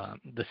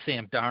the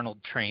Sam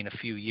Darnold train a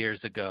few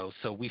years ago,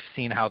 so we've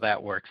seen how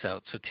that works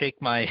out. So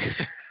take my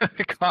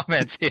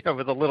comments here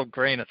with a little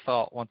grain of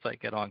salt once I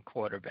get on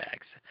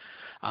quarterbacks.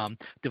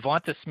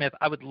 Devonta Smith,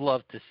 I would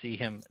love to see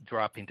him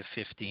dropping to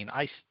 15.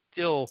 I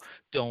still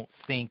don't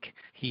think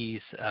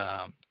he's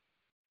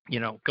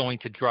going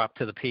to drop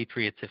to the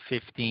Patriots at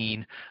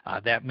 15.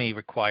 That may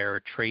require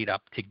a trade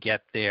up to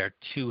get there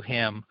to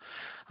him.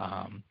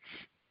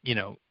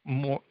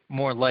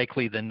 More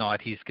likely than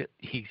not, he's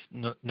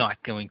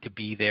not going to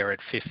be there at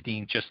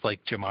 15, just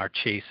like Jamar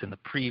Chase in the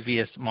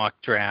previous mock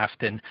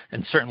draft, and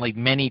certainly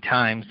many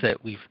times that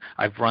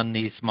I've run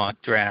these mock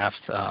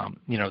drafts.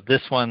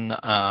 This one.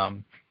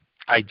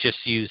 I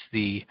just use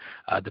the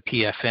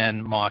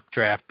PFN mock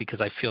draft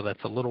because I feel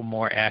that's a little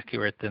more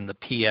accurate than the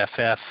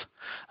PFF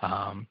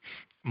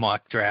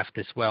mock draft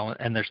as well.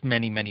 And there's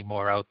many, many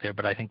more out there,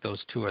 but I think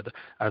those 2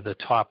 are the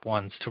top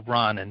ones to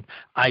run. And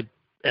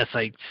as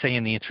I say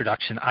in the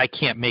introduction, I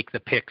can't make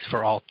the picks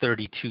for all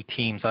 32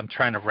 teams. I'm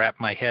trying to wrap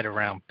my head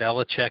around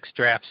Belichick's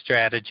draft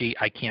strategy.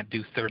 I can't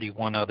do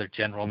 31 other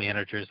general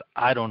managers.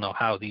 I don't know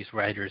how these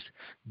writers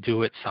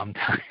do it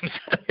sometimes.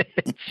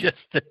 It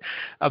just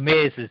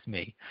amazes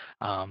me.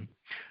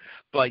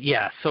 But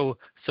yeah, so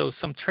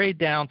some trade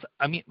downs.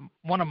 I mean,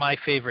 one of my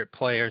favorite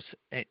players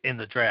in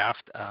the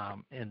draft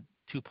in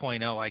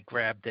 2.0, I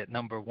grabbed at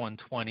number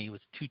 120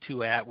 was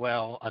Tutu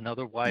Atwell,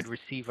 another wide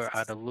receiver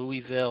out of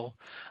Louisville.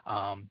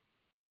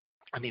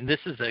 This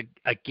is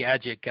a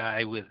gadget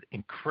guy with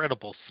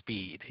incredible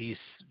speed. He's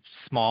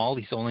small.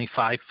 He's only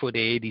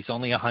 5'8". He's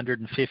only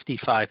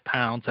 155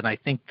 pounds, and I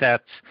think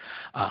that's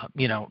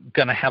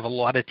going to have a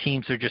lot of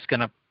teams are just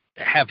going to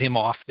have him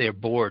off their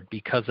board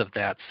because of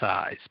that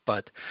size.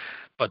 But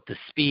the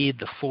speed,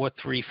 the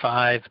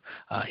 4.35,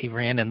 he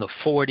ran in the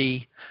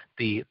 40,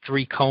 the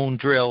 3-cone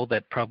drill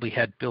that probably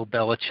had Bill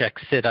Belichick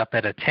sit up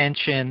at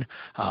attention.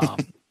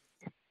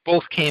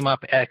 both came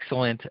up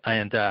excellent,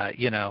 and that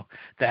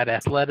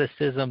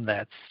athleticism,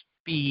 that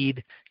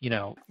speed,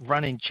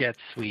 running jet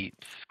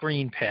sweeps,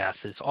 screen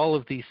passes, all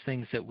of these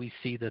things that we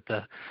see that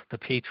the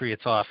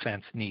Patriots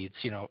offense needs.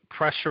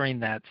 Pressuring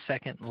that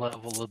second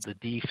level of the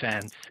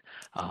defense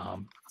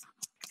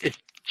is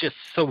just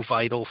so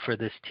vital for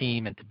this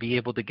team, and to be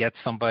able to get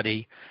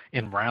somebody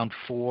in round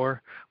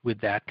 4 with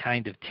that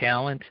kind of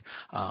talent,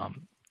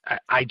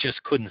 I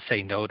just couldn't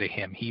say no to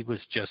him. He was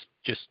just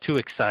too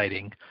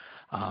exciting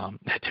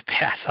to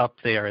pass up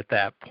there at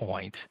that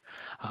point.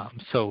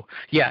 So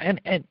yeah,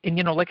 and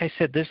like I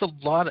said, there's a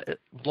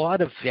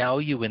lot of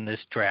value in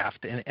this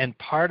draft, and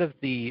part of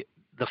the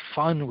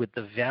fun with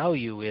the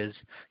value is,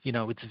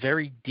 it's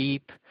very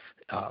deep,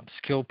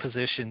 skill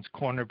positions,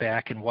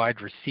 cornerback and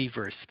wide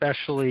receiver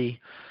especially.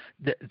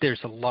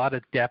 There's a lot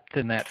of depth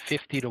in that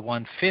 50 to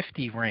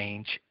 150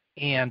 range.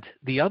 And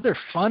the other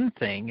fun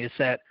thing is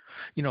that,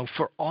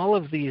 for all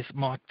of these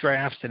mock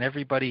drafts and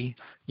everybody,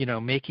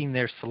 making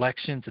their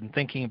selections and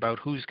thinking about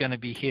who's going to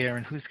be here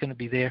and who's going to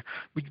be there,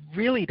 we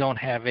really don't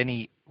have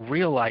any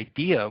real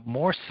idea,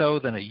 more so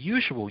than a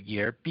usual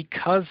year,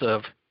 because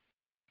of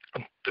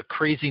the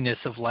craziness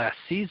of last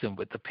season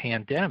with the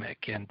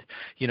pandemic. And,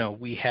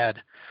 we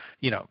had,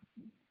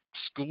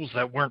 schools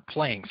that weren't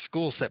playing,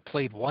 schools that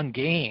played one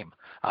game,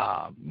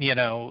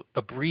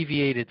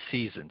 abbreviated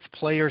seasons,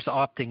 players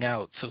opting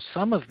out. So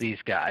some of these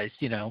guys,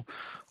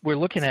 we're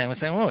looking at them and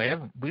saying,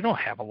 well, we don't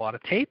have a lot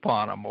of tape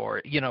on them,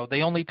 or,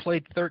 they only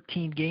played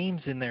 13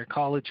 games in their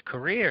college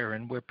career,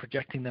 and we're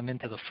projecting them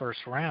into the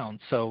first round.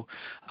 So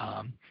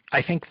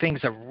I think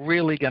things are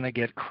really going to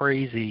get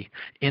crazy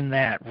in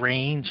that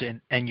range,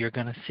 and you're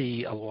going to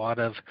see a lot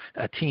of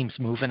teams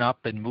moving up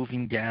and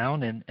moving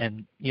down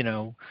and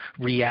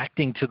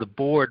reacting to the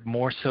board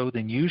more so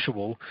than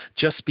usual,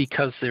 just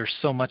because there's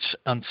so much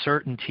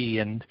uncertainty.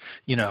 And,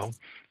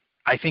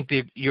 I think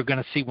that you're going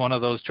to see one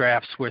of those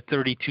drafts where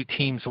 32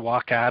 teams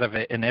walk out of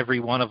it, and every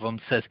one of them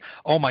says,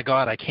 oh my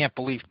God, I can't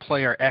believe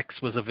player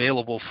X was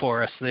available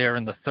for us there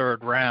in the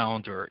 3rd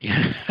round, or,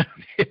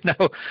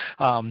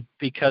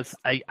 because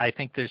I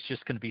think there's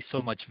just going to be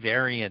so much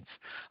variance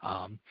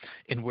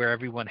in where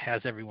everyone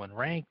has everyone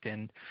ranked.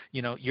 And,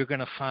 you're going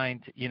to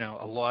find,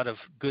 a lot of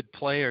good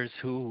players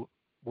who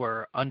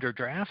were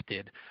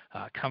underdrafted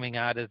coming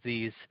out of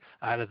the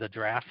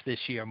draft this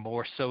year,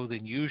 more so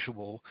than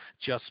usual,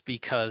 just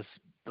because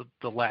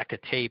the lack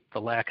of tape,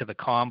 the lack of the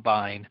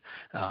combine.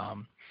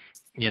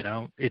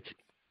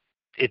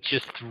 It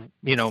just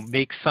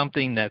makes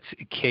something that's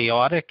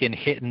chaotic and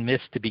hit and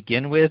miss to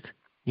begin with,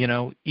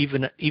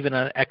 even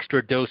an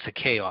extra dose of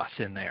chaos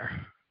in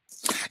there.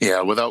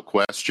 Yeah, without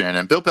question.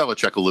 And Bill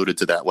Belichick alluded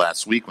to that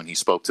last week when he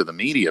spoke to the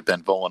media.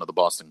 Ben Volen of the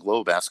Boston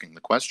Globe asking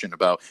the question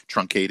about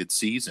truncated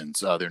seasons,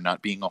 there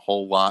not being a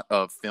whole lot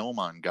of film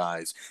on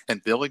guys.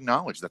 And Bill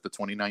acknowledged that the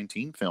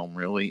 2019 film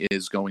really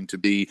is going to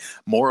be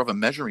more of a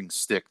measuring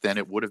stick than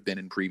it would have been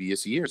in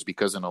previous years,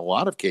 because in a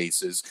lot of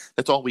cases,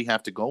 that's all we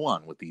have to go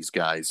on with these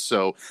guys.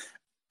 So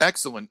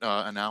excellent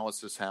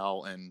analysis,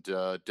 Hal, and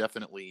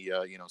definitely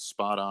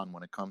spot on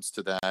when it comes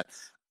to that.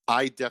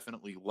 I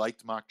definitely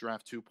liked Mock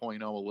Draft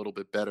 2.0 a little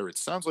bit better. It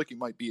sounds like you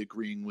might be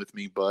agreeing with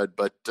me, Bud,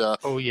 but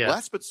oh, yeah.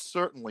 Last but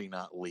certainly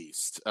not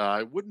least,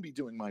 I wouldn't be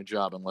doing my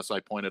job unless I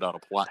pointed out a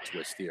plot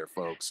twist here,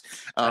 folks.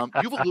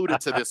 You've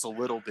alluded to this a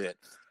little bit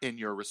in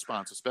your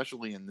response,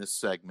 especially in this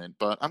segment,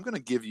 but I'm going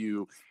to give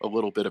you a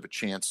little bit of a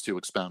chance to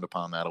expound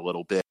upon that a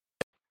little bit.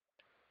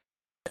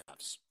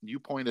 You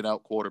pointed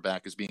out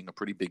quarterback as being a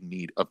pretty big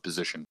need of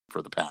position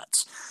for the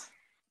Pats.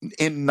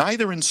 In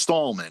neither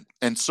installment,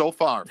 and so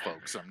far,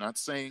 folks, I'm not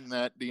saying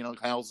that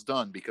Hal's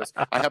done, because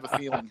I have a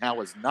feeling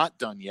Hal is not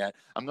done yet.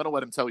 I'm going to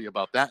let him tell you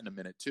about that in a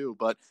minute too.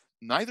 But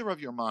neither of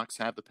your mocks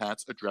have the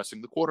Pats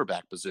addressing the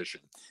quarterback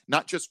position,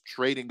 not just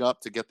trading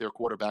up to get their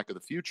quarterback of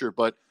the future,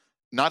 but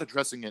not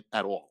addressing it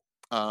at all.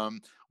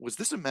 Was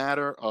this a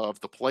matter of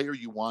the player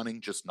you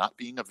wanting just not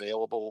being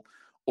available,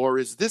 or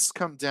is this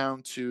come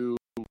down to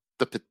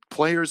the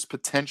player's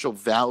potential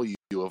value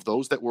of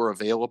those that were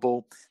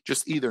available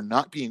just either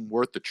not being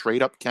worth the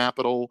trade-up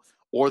capital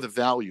or the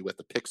value at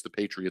the picks the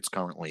Patriots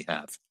currently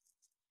have?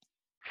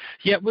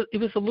 Yeah, it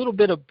was a little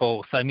bit of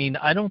both. I mean,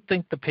 I don't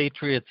think the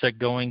Patriots are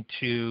going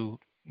to,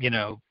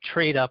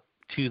 trade up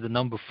to the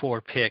number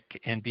 4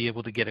 pick and be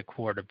able to get a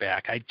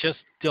quarterback. I just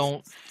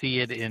don't see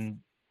it in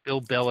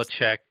Bill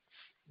Belichick's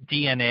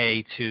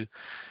DNA to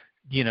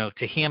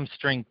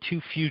hamstring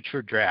 2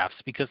 future drafts,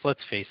 because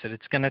let's face it,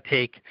 it's going to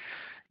take,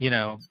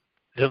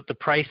 the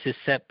price is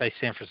set by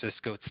San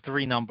Francisco. It's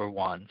 3 number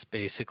 1s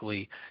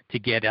basically to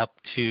get up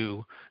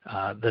to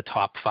the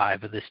top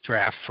 5 of this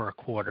draft for a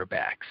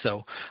quarterback.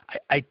 So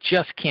I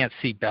just can't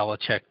see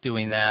Belichick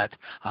doing that.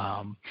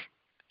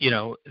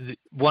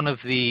 One of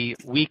the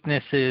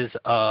weaknesses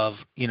of,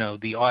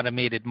 the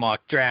automated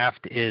mock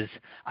draft is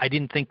I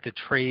didn't think the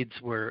trades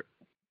were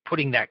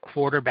putting that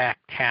quarterback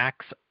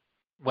tax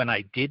when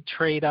I did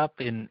trade up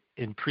in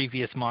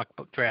previous mock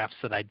drafts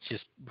that I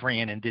just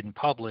ran and didn't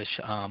publish.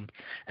 And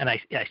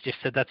I just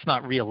said, that's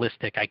not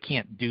realistic. I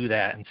can't do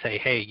that and say,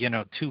 hey,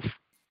 two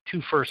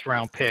 2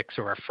 first-round picks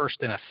or a first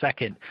and a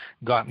second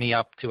got me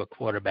up to a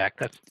quarterback.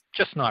 That's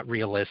just not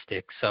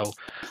realistic. So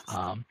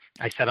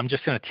I said I'm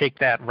just going to take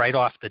that right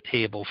off the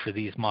table for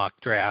these mock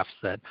drafts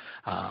that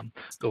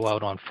go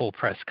out on full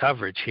press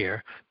coverage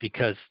here,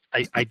 because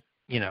I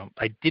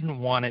didn't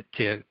want it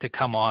to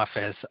come off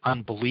as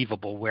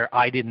unbelievable, where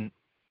I didn't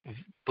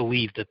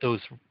believe that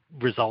those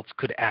results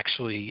could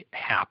actually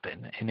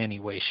happen in any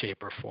way,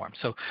 shape, or form.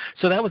 So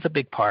that was a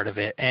big part of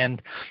it.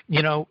 And,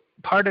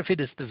 part of it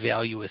is the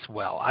value as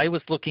well. I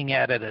was looking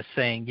at it as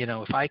saying,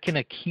 if I can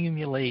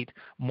accumulate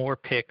more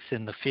picks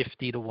in the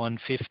 50 to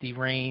 150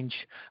 range,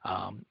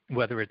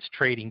 whether it's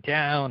trading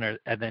down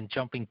and then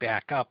jumping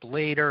back up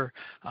later,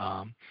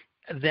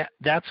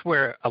 that's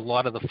where a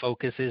lot of the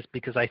focus is,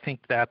 because I think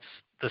that's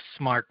the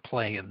smart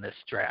play in this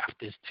draft,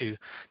 is to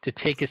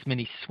take as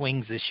many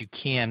swings as you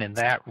can in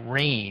that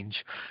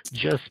range,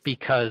 just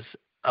because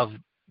of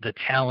the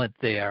talent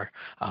there.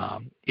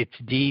 It's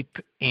deep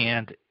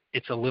and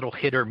it's a little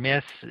hit or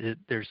miss.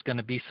 There's going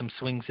to be some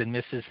swings and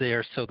misses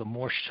there. So the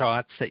more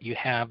shots that you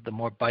have, the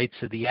more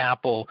bites of the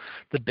apple,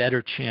 the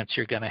better chance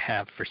you're going to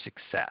have for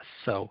success.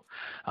 So,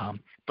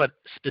 but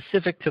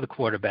specific to the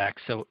quarterback,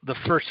 so the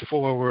first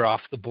 4 were off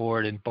the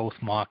board in both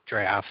mock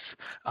drafts.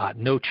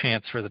 No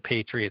chance for the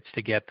Patriots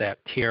to get that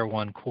tier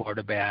 1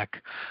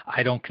 quarterback.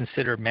 I don't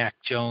consider Mac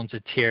Jones a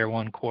tier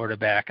 1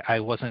 quarterback. I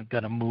wasn't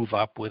going to move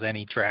up with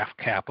any draft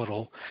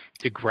capital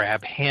to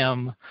grab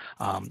him.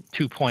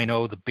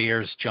 2.0, the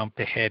Bears jumped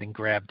ahead and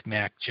grabbed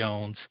Mac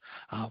Jones.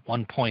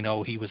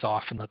 1.0, he was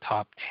off in the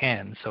top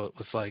 10. So it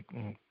was like,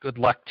 good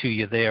luck to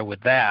you there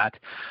with that.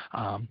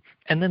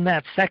 And then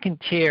that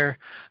second tier,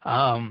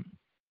 that's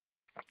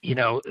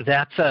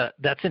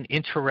an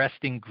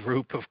interesting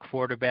group of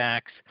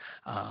quarterbacks.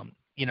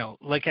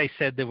 Like I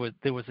said, there was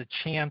a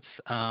chance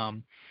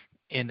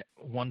in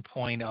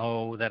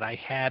 1.0 that I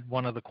had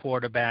one of the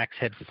quarterbacks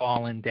had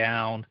fallen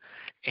down,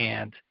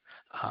 and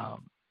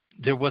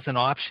there was an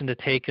option to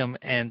take him,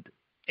 and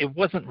it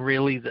wasn't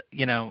really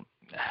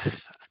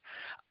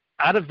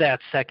out of that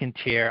second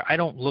tier. I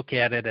don't look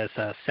at it as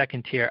a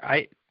second tier.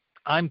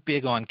 I'm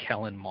big on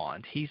Kellen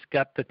Mond. He's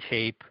got the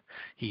tape.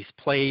 He's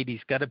played.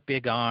 He's got a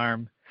big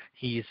arm.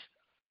 He's,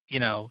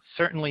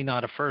 certainly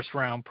not a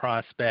first-round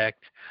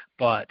prospect,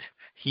 but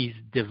he's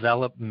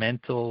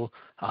developmental,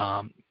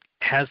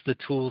 has the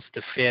tools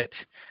to fit.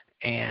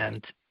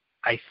 And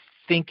I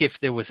think if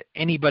there was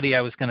anybody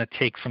I was going to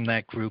take from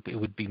that group, it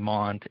would be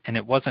Mond. And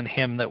it wasn't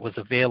him that was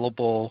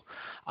available,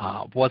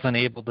 wasn't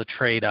able to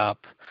trade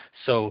up.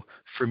 So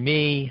for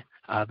me,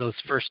 those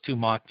first 2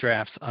 mock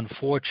drafts,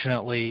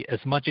 unfortunately, as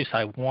much as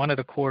I wanted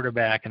a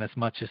quarterback and as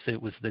much as it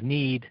was the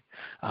need,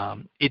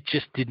 it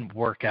just didn't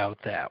work out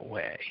that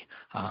way.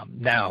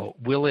 Now,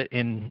 will it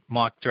in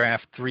mock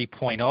draft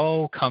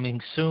 3.0 coming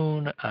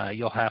soon?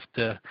 You'll have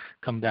to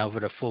come down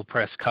with a full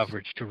press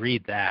coverage to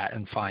read that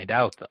and find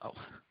out, though.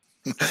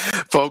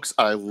 Folks,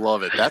 I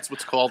love it. That's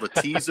what's called a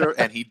teaser,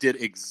 and he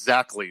did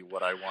exactly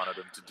what I wanted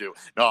him to do.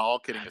 No, all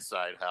kidding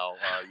aside, Hal,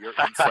 your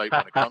insight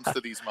when it comes to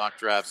these mock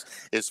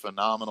drafts is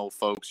phenomenal,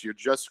 folks. You're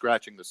just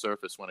scratching the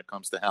surface when it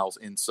comes to Hal's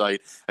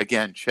insight.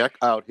 Again, check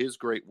out his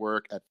great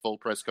work at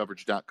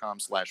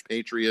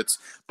fullpresscoverage.com/Patriots.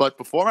 But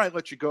before I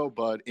let you go,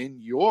 Bud,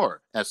 in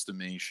your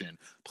estimation,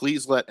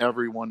 please let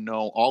everyone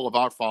know, all of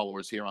our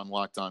followers here on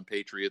Locked On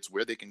Patriots,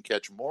 where they can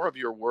catch more of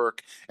your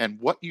work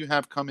and what you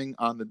have coming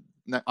on the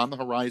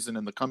horizon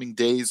in the coming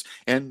days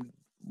and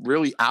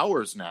really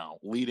hours now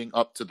leading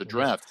up to the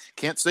draft.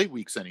 Can't say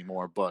weeks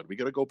anymore, Bud. We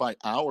got to go by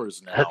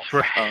hours now. That's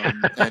right.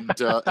 And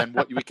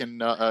what we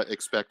can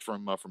expect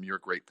from your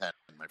great pen,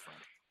 my friend.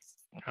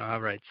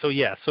 All right. So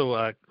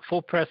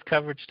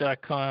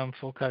fullpresscoverage.com,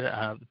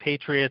 the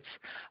Patriots.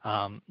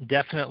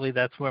 Definitely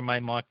that's where my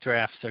mock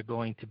drafts are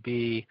going to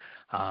be.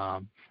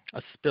 A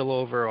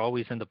spillover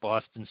always into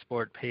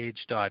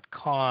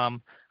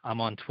bostonsportpage.com. I'm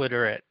on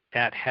Twitter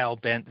at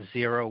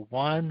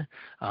HalBent01.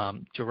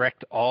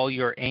 Direct all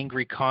your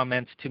angry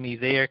comments to me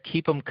there.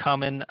 Keep them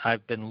coming.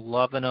 I've been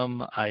loving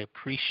them. I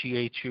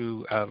appreciate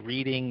you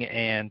reading,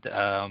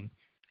 and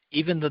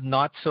even the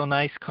not so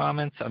nice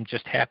comments, I'm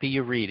just happy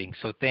you're reading.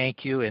 So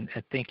thank you, and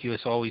thank you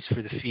as always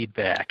for the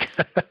feedback.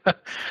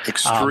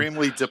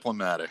 Extremely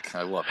diplomatic.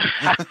 I love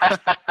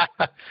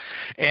it.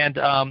 And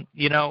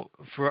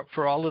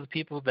for all of the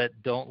people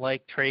that don't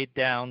like trade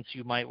downs,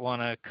 you might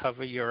want to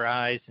cover your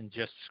eyes and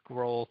just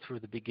scroll through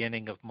the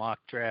beginning of Mock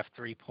Draft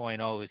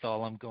 3.0 is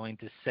all I'm going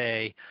to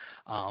say,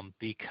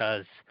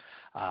 because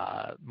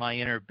my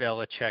inner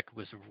Belichick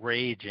was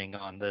raging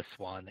on this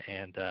one,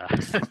 and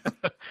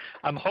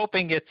I'm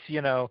hoping it's,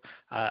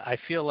 I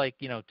feel like,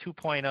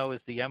 2.0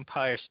 is the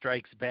Empire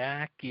Strikes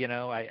Back.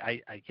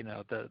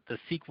 The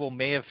sequel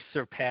may have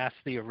surpassed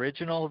the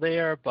original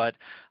there, but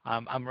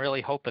I'm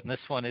really hoping this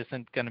one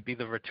isn't going to be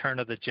the Return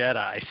of the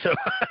Jedi. So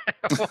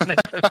I want it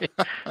to be,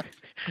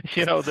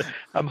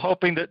 I'm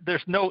hoping that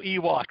there's no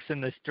Ewoks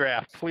in this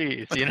draft,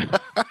 please.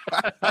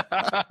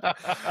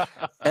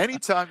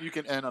 Anytime you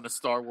can end on a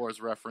Star Wars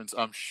reference,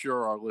 I'm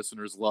sure our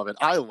listeners love it.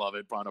 I love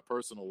it on a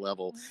personal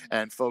level.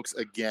 And folks,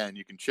 again,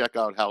 you can check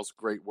out Hal's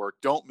great work.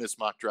 Don't miss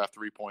Mock Draft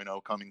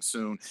 3.0 coming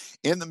soon.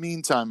 In the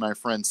meantime, my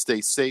friends,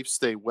 stay safe,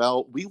 stay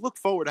well. We look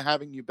forward to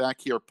having you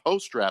back here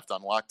post-draft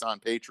on Locked On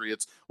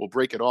Patriots. We'll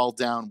break it all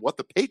down, what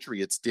the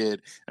Patriots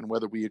did, and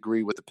whether we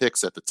agree with the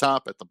picks at the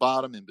top, at the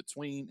bottom, in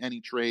between, any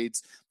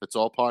trades. That's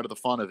all part of the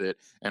fun of it.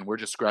 And we're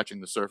just scratching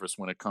the surface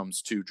when it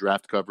comes to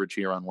draft coverage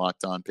here on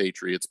Locked On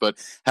Patriots. But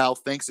Hal,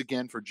 thanks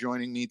again for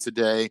joining me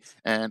today.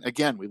 And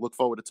again, we look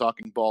forward to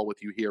talking ball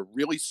with you here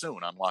really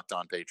soon on Locked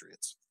On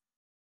Patriots.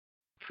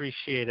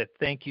 Appreciate it.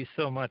 Thank you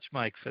so much,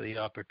 Mike, for the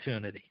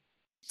opportunity.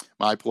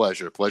 My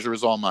pleasure. Pleasure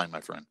is all mine,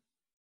 my friend.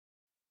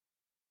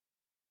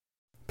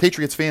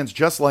 Patriots fans,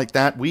 just like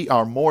that, we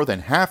are more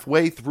than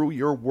halfway through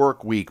your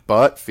work week,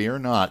 but fear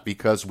not,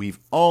 because we've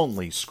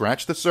only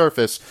scratched the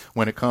surface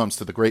when it comes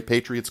to the great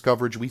Patriots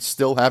coverage we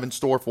still have in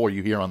store for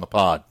you here on the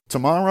pod.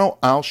 Tomorrow,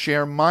 I'll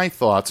share my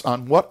thoughts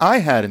on what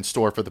I had in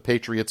store for the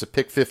Patriots at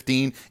pick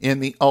 15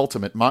 in the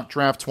Ultimate Mock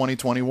Draft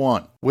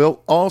 2021.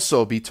 We'll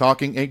also be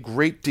talking a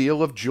great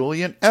deal of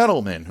Julian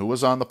Edelman, who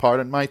was on the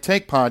Pardon My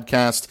Take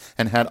podcast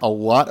and had a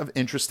lot of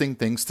interesting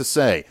things to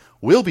say.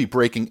 We'll be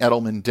breaking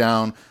Edelman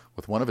down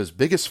with one of his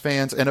biggest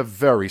fans and a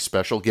very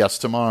special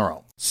guest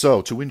tomorrow.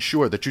 So, to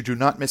ensure that you do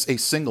not miss a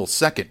single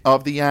second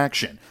of the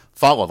action,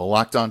 follow the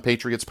Locked On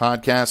Patriots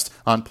podcast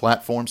on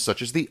platforms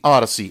such as the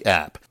Odyssey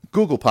app,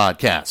 Google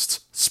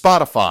Podcasts,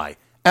 Spotify,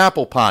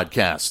 Apple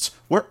Podcasts,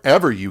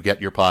 wherever you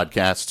get your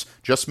podcasts.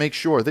 Just make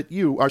sure that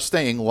you are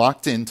staying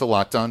locked into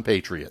Locked On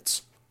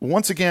Patriots.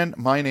 Once again,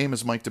 my name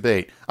is Mike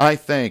Debate. I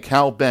thank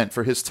Hal Bent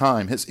for his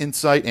time, his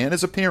insight, and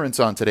his appearance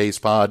on today's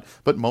pod,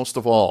 but most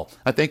of all,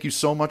 I thank you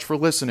so much for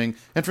listening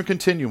and for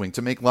continuing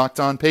to make Locked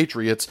On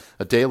Patriots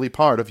a daily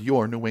part of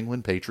your New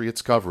England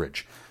Patriots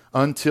coverage.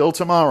 Until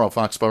tomorrow,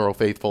 Foxborough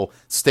faithful,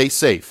 stay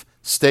safe,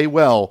 stay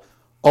well,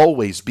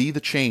 always be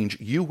the change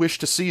you wish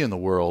to see in the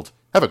world.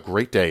 Have a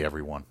great day,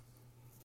 everyone.